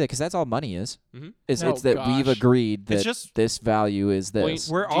interesting to say that because that's all money is. Mhm. It's Oh, that we've gosh. agreed that It's just this value is Well, this.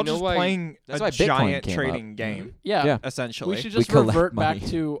 we're Do you all know just why- playing That's a why Bitcoin giant came trading up. game, Yeah. Yeah. essentially. We should We just collect revert back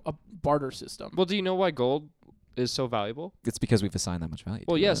money. to a barter system. Well, do you know why gold is so valuable? It's because we've assigned that much value.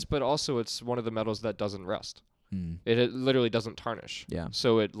 Well, to yes, it. but also it's one of the metals that doesn't rust. Mm. It literally doesn't tarnish. Yeah.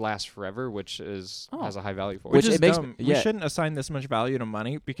 So it lasts forever, which has a high value for Which it. Which it is makes dumb. me- We yeah. shouldn't assign this much value to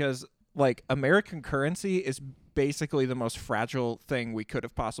money because, like, American currency is basically the most fragile thing we could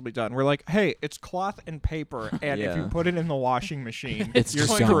have possibly done. We're like, hey, it's cloth and paper, and if you Yeah. put it in the washing machine, It's you're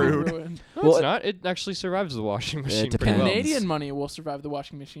just Going to be screwed. ruined. No, Well, it's not. It actually survives the washing machine pretty depends. well. Canadian money will survive the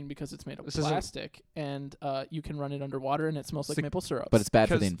washing machine because it's made of This isn't- plastic, and you can run it underwater, and it smells like Sick. maple syrup. But it's bad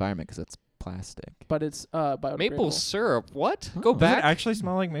for the Because- environment because it's plastic. but it's biodegradable. Maple syrup? What? Oh. Go Does Does it back. actually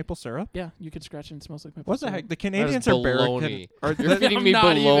smell like maple syrup? Yeah, you could scratch it and it smells like maple What the syrup. heck? The That is Canadians are better. baloney. Or You're the, feeding I'm me not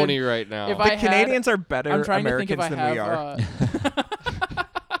baloney even- right now. if the I had- Canadians are better I'm trying Americans to think if I than we have. are.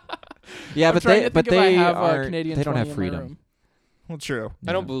 Yeah, I'm but trying they to but think if I they have are Canadian they don't 20 have in my freedom. room. Well, true.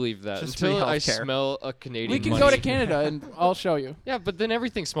 I don't believe that Just free until I healthcare. smell a Canadian. We can money. go to Canada and I'll show you. Yeah, but then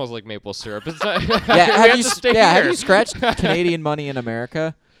everything smells like maple syrup. It's not. Yeah, we have you to stay have here. you scratched Canadian money in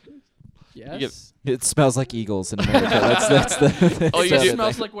America? Yes. It smells like eagles in America. That's the. Oh, It you just do-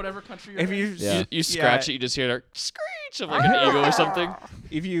 smells like whatever country you're If in. you Yeah. You scratch it, you just hear that screech of like Ah! an eagle or something.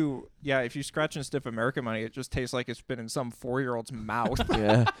 if you scratch and sniff American money, it just tastes like it's been in some 4-year-old's mouth.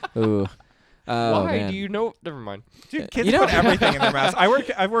 Yeah. Ooh. Oh, Why man. do you know? Never mind. Dude, kids You know- put everything in their mouth.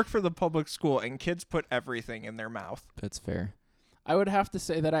 I work for the public school, and kids put everything in their mouth. That's fair. I would have to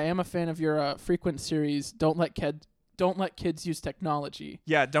say that I am a fan of your frequent series. Don't let kids use technology.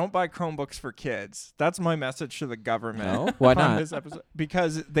 Yeah, don't buy Chromebooks for kids. That's my message to the government. No? Why on not? This episode,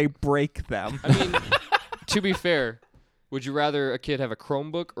 because they break them. I mean, to be fair, would you rather a kid have a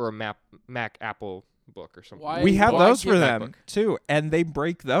Chromebook or a Mac Apple book or something? Why- We have why those for give- them MacBook. too, and they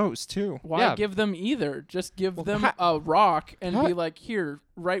break those too. Why Yeah. give them either? Just give Well, them ha- a rock and ha- be like, here,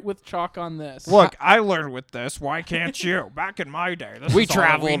 write with chalk on this. Look, I learned with this. Why can't you? Back in my day, this We is all we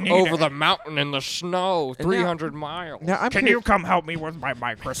traveled needed. over the mountain in the snow, And now- 300 miles. Now I'm Can you come help me with my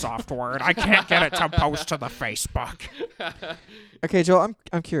Microsoft Word? I can't get it to post to the Facebook. Okay, Joel.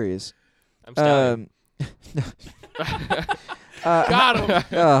 I'm curious. I'm stalling. Got him.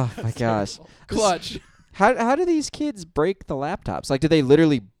 Oh my gosh. Clutch. How do these kids break the laptops? Like, do they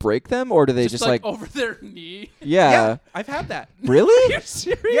literally break them, or do they just like over their knee. yeah. I've had that. Really? You're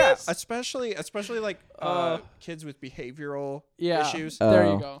serious? Yeah, especially like kids with behavioral Yeah. issues. There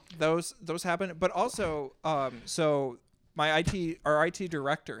Oh. you go. Those happen, but also so our IT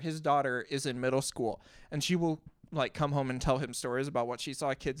director, his daughter is in middle school, and she will like come home and tell him stories about what she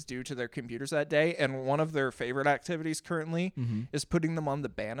saw kids do to their computers that day, and one of their favorite activities currently is putting them on the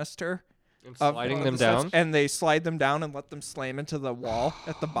banister And of sliding one of them the steps, down. and they slide them down and let them slam into the wall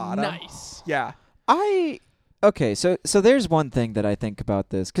at the bottom. Nice. Yeah. I Okay, so there's one thing that I think about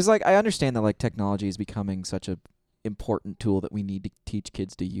this, because like I understand that like technology is becoming such a important tool that we need to teach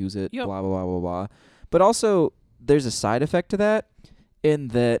kids to use it. Yep. Blah blah blah blah blah. But also, there's a side effect to that, in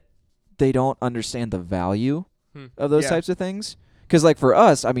that they don't understand the value of those types of things. Because like for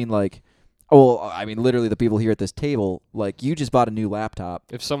us, I mean like, literally the people here at this table, like you just bought a new laptop.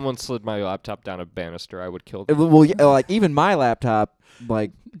 If someone slid my laptop down a banister, I would kill them. Well, like even my laptop,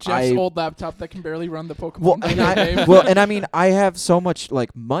 like Jeff's old laptop that can barely run the Pokemon. And I mean, I have so much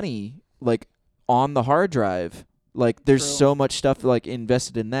like money like on the hard drive. Like there's so much stuff like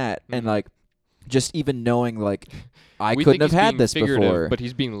invested in that, and like just even knowing like I couldn't have had this before. But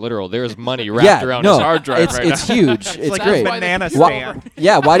he's being literal. There's money wrapped around his hard drive it's huge. It's like great. a banana stand.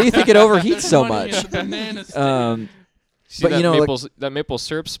 Why do you think it overheats so much? See but that you know, that maple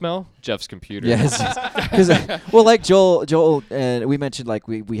syrup smell? Jeff's computer. Yes. Well, like Joel, we mentioned like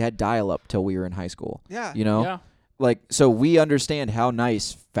we had dial-up till we were in high school. Yeah. You know. Yeah. Like, so we understand how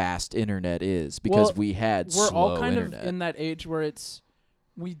nice fast internet is because we had slow internet. We're all kind internet. of in that age where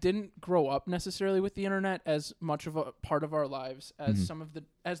we didn't grow up necessarily with the internet as much of a part of our lives as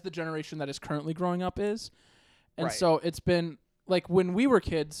as the generation that is currently growing up is. And so it's been like when we were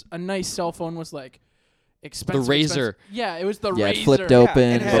kids, a nice cell phone was like expensive. The Razor. Expensive. Yeah, it was the Razor. Razor. It flipped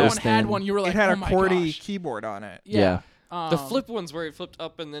open. If someone had one, you were like, it had oh a my QWERTY gosh. keyboard on it. Yeah. The flip ones where it flipped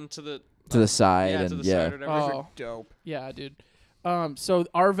up and then to the side. to the side or whatever. Oh, dope. Yeah, dude. So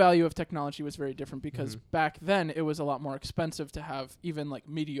our value of technology was very different because back then it was a lot more expensive to have even like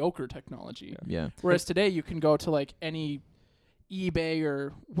mediocre technology. Yeah. Whereas today you can go to like any eBay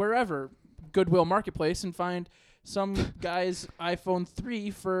or wherever, Goodwill Marketplace, and find some guy's iPhone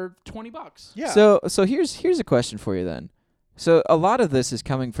 3 for $20. Yeah. So here's a question for you then. So a lot of this is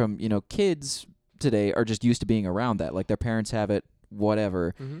coming from, kids today are just used to being around that. Like their parents have it,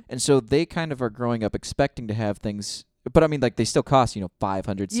 whatever. And so they kind of are growing up expecting to have things, but I mean like they still cost, $500,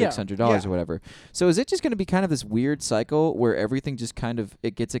 $600 or whatever. So is it just going to be kind of this weird cycle where everything just kind of,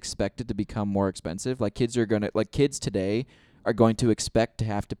 it gets expected to become more expensive? Like kids today are going to expect to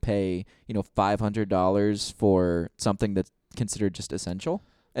have to pay, $500 for something that's considered just essential?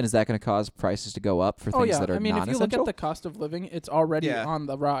 And is that going to cause prices to go up for things that are non-essential? If you look at the cost of living, it's already on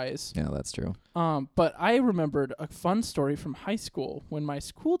the rise. Yeah, that's true. But I remembered a fun story from high school when my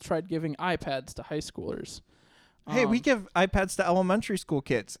school tried giving iPads to high schoolers. Hey, we give iPads to elementary school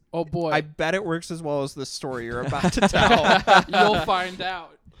kids. Oh, boy. I bet it works as well as the story you're about to tell. You'll find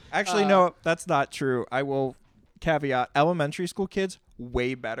out. Actually, no, that's not true. I will caveat, elementary school kids,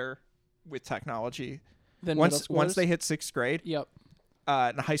 way better with technology. Than once they hit 6th grade. Yep.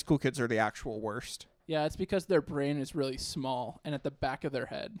 And high school kids are the actual worst. Yeah, it's because their brain is really small and at the back of their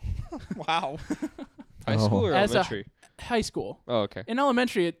head. Wow. High school or elementary? High school. Oh, okay. In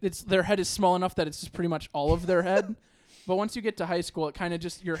elementary, it's their head is small enough that it's just pretty much all of their head. But once you get to high school, it kind of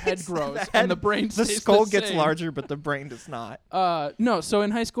just your head grows and the brain stays the skull the gets same. larger, but the brain does not. No. So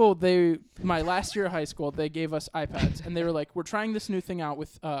in high school, my last year of high school, they gave us iPads, and they were like, "We're trying this new thing out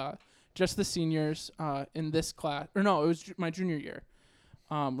with just the seniors in this class." Or no, it was my junior year.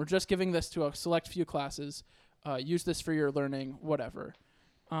 We're just giving this to a select few classes. Use this for your learning, whatever.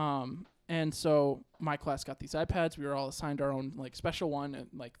 And so my class got these iPads. We were all assigned our own like special one. And,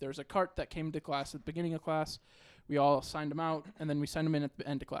 like there's a cart that came to class at the beginning of class. We all signed them out, and then we signed them in at the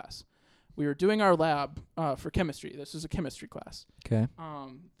end of class. We were doing our lab for chemistry. This is a chemistry class. Okay.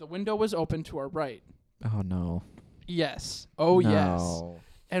 The window was open to our right. Oh, no. Yes. Oh, no. yes.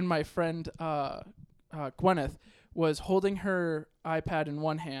 And my friend Gwyneth was holding her iPad in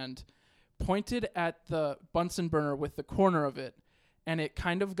one hand, pointed at the Bunsen burner with the corner of it, and it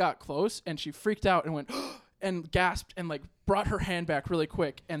kind of got close, and she freaked out and went and gasped and like brought her hand back really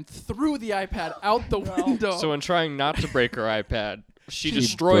quick and threw the iPad out the window. So in trying not to break her iPad, she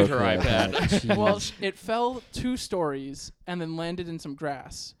destroyed her iPad. Well, it fell 2 stories and then landed in some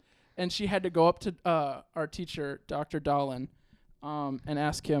grass. And she had to go up to our teacher, Dr. Dahlin, and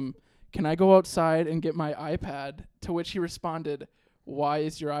ask him, "Can I go outside and get my iPad?" To which he responded, "Why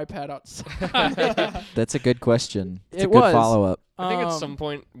is your iPad outside?" That's a good question. It's It a good was. follow-up. I think at some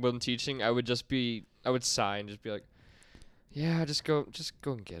point when teaching, I would sigh and just be like, "Yeah, just go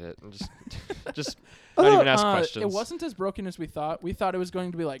and get it," and just not even ask questions. It wasn't as broken as we thought. We thought it was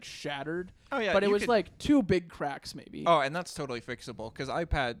going to be like shattered. Oh yeah, but it was like 2 big cracks maybe. Oh, and that's totally fixable because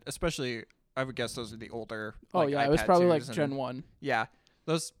iPad, especially, I would guess those are the older. Oh like, yeah, iPad it was probably like 2s Gen and 1. Yeah,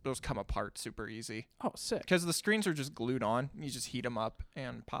 those come apart super easy Oh, sick. because the screens are just glued on. You just heat them up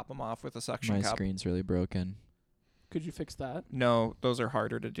and pop them off with a suction My cup. screen's really broken. Could you fix that? No, those are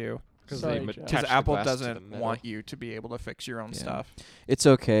harder to do Sorry, they Jeff. attach because the Apple glass to the doesn't metal. want you to be able to fix your own Yeah. stuff. It's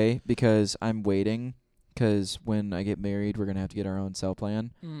okay because I'm waiting because when I get married, we're gonna have to get our own cell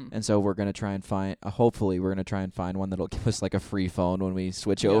plan, Mm. and so we're gonna try and find. Hopefully, we're gonna try and find one that'll give us like a free phone when we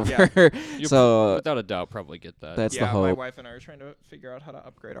switch Yeah. over. You'll So without a doubt probably get that. that's the yeah, my hope. wife and I are trying to figure out how to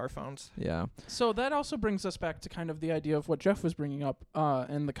upgrade our phones. Yeah. So that also brings us back to kind of the idea of what Jeff was bringing up,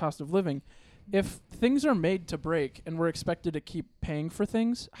 and the cost of living. If things are made to break and we're expected to keep paying for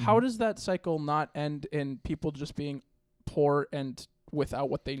things, how does that cycle not end in people just being poor and without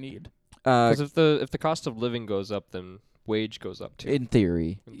what they need? Because if the cost of living goes up, then wage goes up too. In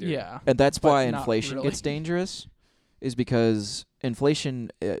theory. in theory. Yeah. And that's But why not inflation really. gets dangerous, is because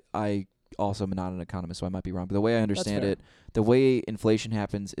inflation, I also am not an economist, so I might be wrong, but the way I understand fair. it, the way inflation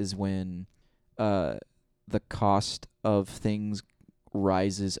happens is when the cost of things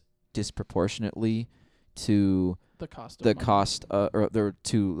rises disproportionately to The cost of the money. cost,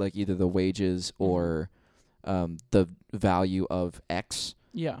 to like either the wages or the value of X.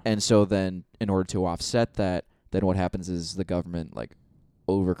 Yeah. And so then in order to offset that, then what happens is the government like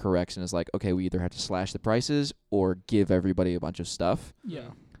overcorrects and is like, okay, we either have to slash the prices or give everybody a bunch of stuff. Yeah.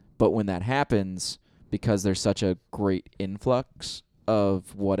 But when that happens, because there's such a great influx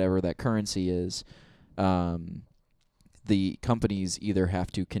of whatever that currency is, the companies either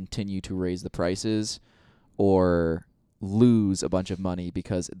have to continue to raise the prices or lose a bunch of money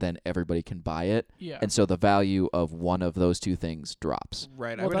because then everybody can buy it. Yeah. And so the value of one of those two things drops.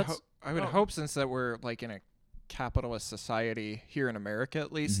 Right. Well, I would oh. hope, since that we're like in a capitalist society here in America,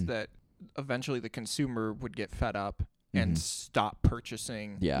 at least, Mhm. that eventually the consumer would get fed up and Mhm. stop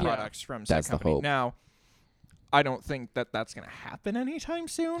purchasing Yeah. products from said That's the company. hope. Now, I don't think that that's going to happen anytime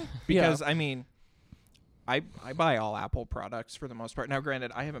soon because I mean, I buy all Apple products for the most part. Now,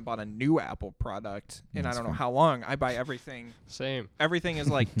 granted, I haven't bought a new Apple product in That's I don't know fair. how long. I buy everything. Same. Everything is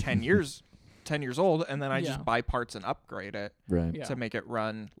like 10 years old, and then I Yeah. just buy parts and upgrade it Right. Yeah. to make it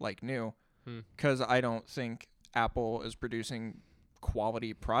run like new. Hmm. Because I don't think Apple is producing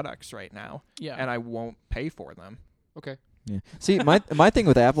quality products right now, Yeah. and I won't pay for them. Okay. Yeah. See, my thing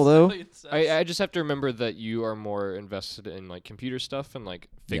with Apple though, I just have to remember that you are more invested in like computer stuff and like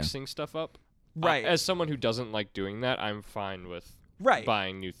Yeah. fixing stuff up. Right. As someone who doesn't like doing that, I'm fine with Right.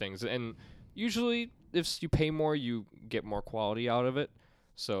 buying new things. And usually, if you pay more, you get more quality out of it.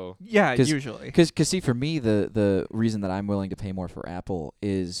 So Yeah, 'Cause- usually. Cause see, for me, the reason that I'm willing to pay more for Apple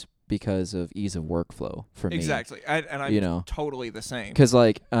is because of ease of workflow for me. Exactly. And I'm You know. totally the same. Because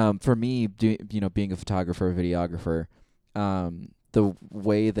like for me, being a photographer, a videographer, the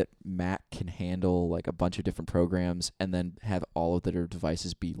way that Mac can handle like a bunch of different programs and then have all of their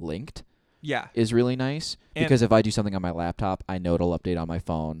devices be linked Yeah. is really nice. And- Because if I do something on my laptop, I know it'll update on my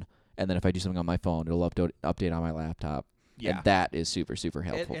phone, and then if I do something on my phone, it'll update on my laptop. Yeah. And that is super, super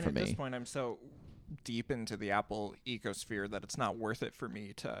helpful and for at this me. point, I'm so deep into the Apple ecosphere that it's not worth it for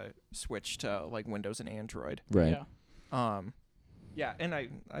me to switch to like Windows and Android. Right. Yeah. Yeah, and I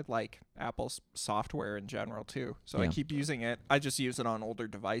like Apple's software in general too. So I Yeah. keep using it. I just use it on older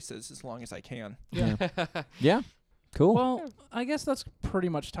devices as long as I can. Yeah. Yeah. Cool. Well, I guess that's pretty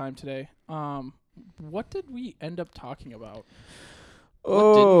much time today. What did we end up talking about? what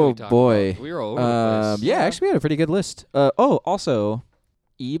didn't oh we talk boy. about? We were all over the place. Yeah, actually, we had a pretty good list. Also,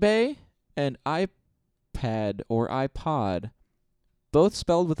 eBay and iPad or iPod, both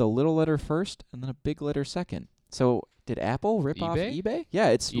spelled with a little letter first and then a big letter second. So, did Apple rip off eBay? eBay? Yeah,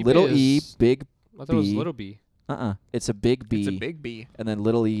 it's eBay little e, is- big. I thought it was B. little B. It's a big B. It's a big B. and then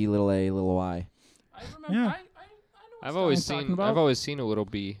little e, little a, little y. I remember. Yeah. I know I've what always style I'm seen. talking I've about. always seen a little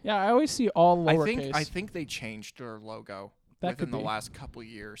B. Yeah, I always see all lowercase. I think they changed their logo That could within the be. last couple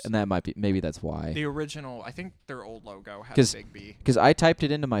years. And that might be, maybe that's why. The original, I think their old logo had 'Cause- a big B. Because I typed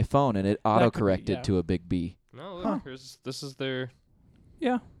it into my phone and it That could be, auto-corrected yeah. to a big B. No, look, Huh. this is their.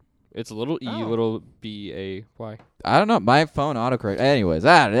 Yeah. It's a little E, Oh. little B, A, Y. I don't know. My phone autocorrect. Anyways,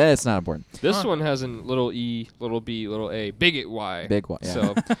 it's not important. This Huh. one has a little E, little B, little A, big at Y. Big one. Yeah.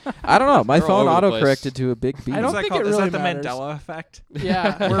 So I don't know. My They're all phone over the place. auto-corrected to a big B. I don't Is that think called- it really is that matters. the Mandela effect?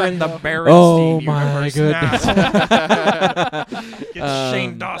 Yeah. We're in the Yeah. Berenstein Oh my universe goodness. now. Get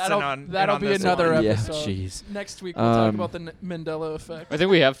Shane Dawson That'll, on. that'll in be on this another one. Yeah, episode. jeez. Next week we'll talk Um, about the Mandela effect. I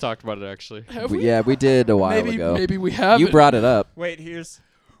think we have talked about it actually. Have We did a while maybe, ago. Maybe we have. You brought it up. Wait, here's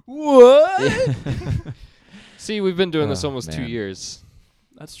What? See, we've been doing this Oh, almost 2 man. years.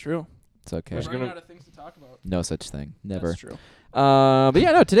 That's true. It's okay. We're We're running gonna- out of things to talk about. No such thing. Never. That's true. But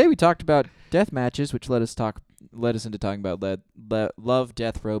yeah, no. Today we talked about death matches, which led us into talking about love,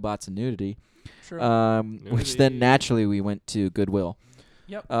 death, robots, and nudity. True. Which then Nudity. naturally we went to Goodwill.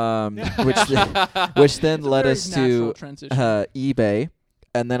 Yep. Which then It's a led very us natural to transition. eBay,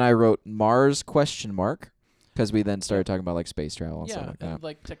 and then I wrote Mars ? because we then started talking about like space travel and Yeah, stuff like that. and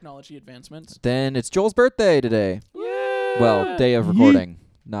like technology advancements. Then it's Joel's birthday today. Yeah. Well, day of recording,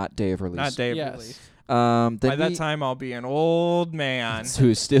 not day of release. Not day of Yes. release. Then By that time, I'll be an old man.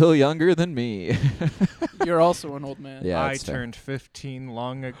 who's still younger than me. You're also an old man. Yeah, I that's fair. turned 15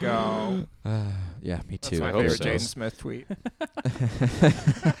 long ago. Yeah, me That's too. my I hope favorite so. Jaden Smith tweet.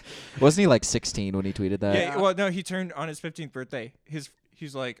 Wasn't he like 16 when he tweeted that? Yeah, well, no, he turned on his 15th birthday. He's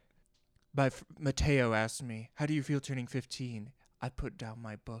like, Mateo asked me, how do you feel turning 15? I put down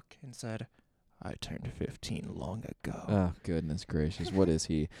my book and said, I turned 15 long ago. Oh, goodness gracious. What is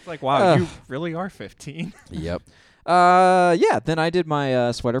he? It's like, wow, you really are 15. Yep. Yeah, then I did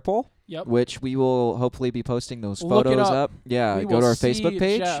my sweater poll, Yep. which we will hopefully be posting those Look it photos up. up. Yeah, We go will to our see Facebook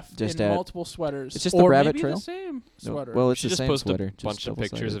page. Jeff Just in at multiple sweaters. It's just the or rabbit maybe trail. the same No, sweater. well, You it's should the just same post sweater. a just bunch of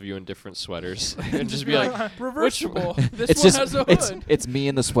pictures double-sided. of you in different sweaters and just be be like, reversible. This It's one just has a it's hood. it's me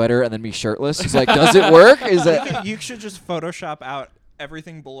in the sweater and then me shirtless. It's like, does it work? Is that You should just Photoshop out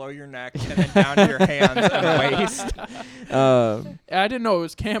everything below your neck and then down to your hands and waist. I didn't know it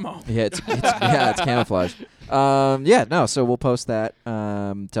was camo. Yeah, it's camouflage. No, so we'll post that.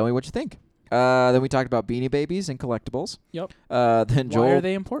 Tell me what you think. Then we talked about Beanie Babies and collectibles. Yep. Then Joel. Why are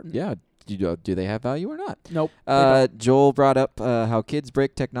they important? Yeah. Do they have value or not? Nope. they don't. Joel brought up how kids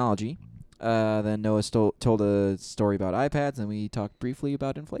break technology. Then Noah told a story about iPads, and we talked briefly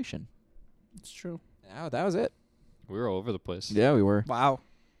about inflation. It's true. Oh, that was it. we were all over the place. Yeah, we were. Wow.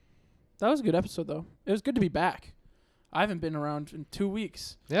 That was a good episode, though. It was good to be back. I haven't been around in 2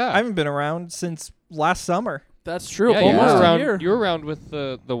 weeks. Yeah. I haven't been around since last summer. That's true. Yeah, Almost a year. you were around with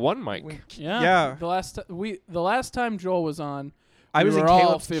the one mic. Yeah. Yeah. The last time Joel was on, I we was in were all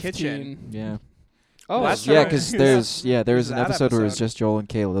Caleb's 15. kitchen. Yeah. Oh, That's Yeah, right. because Who's there's an that episode where it was episode? just Joel and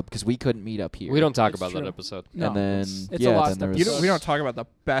Caleb because we couldn't meet up here. we don't talk It's about true. that episode. No, and then it's a lost then there episode. was We don't talk about the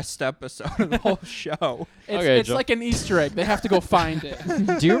best episode of the whole show. It's Joel. like an Easter egg. They have to go find it.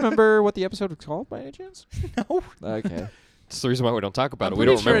 Do you remember what the episode was called by any chance? No. Okay. That's the reason why we don't talk about I'm it. We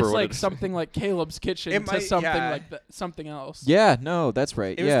don't pretty sure remember it's what like it is. something like Caleb's Kitchen It to might- something yeah. like that, something else. Yeah, no, that's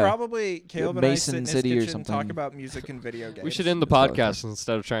right. It was probably Caleb and I Mason sit in his City or kitchen and talk something. about music and video games. We should end the That's what I podcast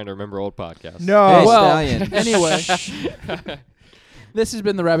instead of trying to remember old podcasts. No. Hey, Well, Stallion. anyway. This has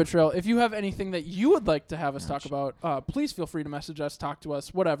been the Rabbit Trail. If you have anything that you would like to have us talk about, please feel free to message us, talk to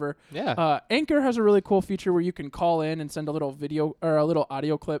us, whatever. Yeah. Anchor has a really cool feature where you can call in and send a little video or a little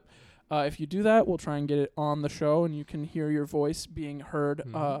audio clip. If you do that, we'll try and get it on the show, and you can hear your voice being heard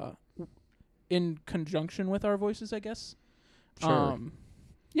in conjunction with our voices, I guess. Sure.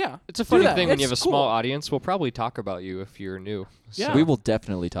 Yeah. It's a funny that. thing when you have a It's small cool. audience. We'll probably talk about you if you're new. Yeah. We will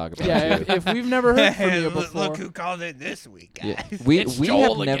definitely talk about Yeah, it. if we've never heard from you before. Look who called it this week, guys. Yeah. We It's we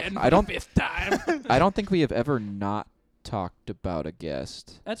Joel have never. again I for don't. the 5th time. I don't think we have ever not talked about a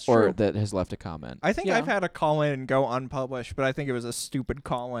guest That's or true. that has left a comment. I think Yeah. I've had a call in and go unpublished, but I think it was a stupid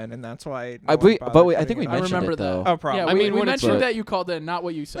call in, and that's why. I think we I mentioned remember it though. Oh, probably. Yeah, I we mean, when it's- mentioned But- that you called in, not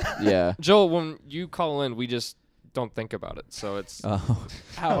what you said. Yeah. Joel, when you call in, we just don't think about it. So it's. Oh.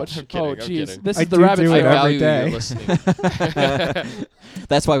 Ouch. I'm kidding, Oh, I'm jeez. kidding. This I is the do rabbit do I it trail. every value day. you listening.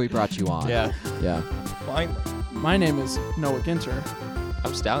 That's why we brought you on. Yeah. Yeah. Finally. My name is Noah Ginter.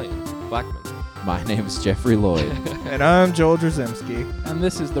 I'm Stallion Blackman. My name is Jeffrey Lloyd. And I'm Joel Drzymski. And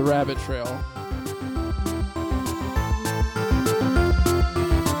this is the Rabbit Trail.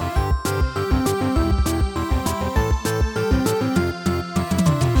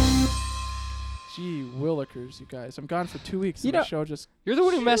 Gee willikers, you guys. I'm gone for 2 weeks. You And know- the show just... You're the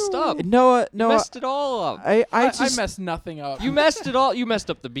one who messed up. Noah, You messed it all up. I I just messed nothing up. You messed it all. You messed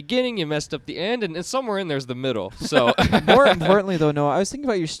up the beginning. You messed up the end, and somewhere in there's the middle. So more importantly though, Noah, I was thinking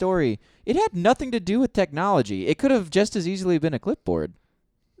about your story. It had nothing to do with technology. It could have just as easily been a clipboard.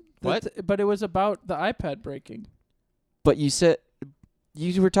 What? But it was about the iPad breaking. But you said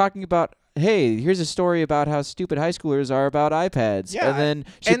you were talking about, hey, here's a story about how stupid high schoolers are about iPads. Yeah, And then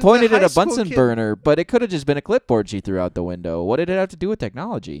she and the pointed at high a school Bunsen kid- burner, but it could have just been a clipboard she threw out the window. What did it have to do with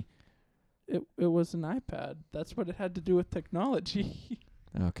technology? It was an iPad. That's what it had to do with technology.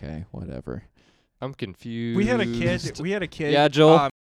 Okay, whatever. I'm confused. We had a kid. Yeah, Joel.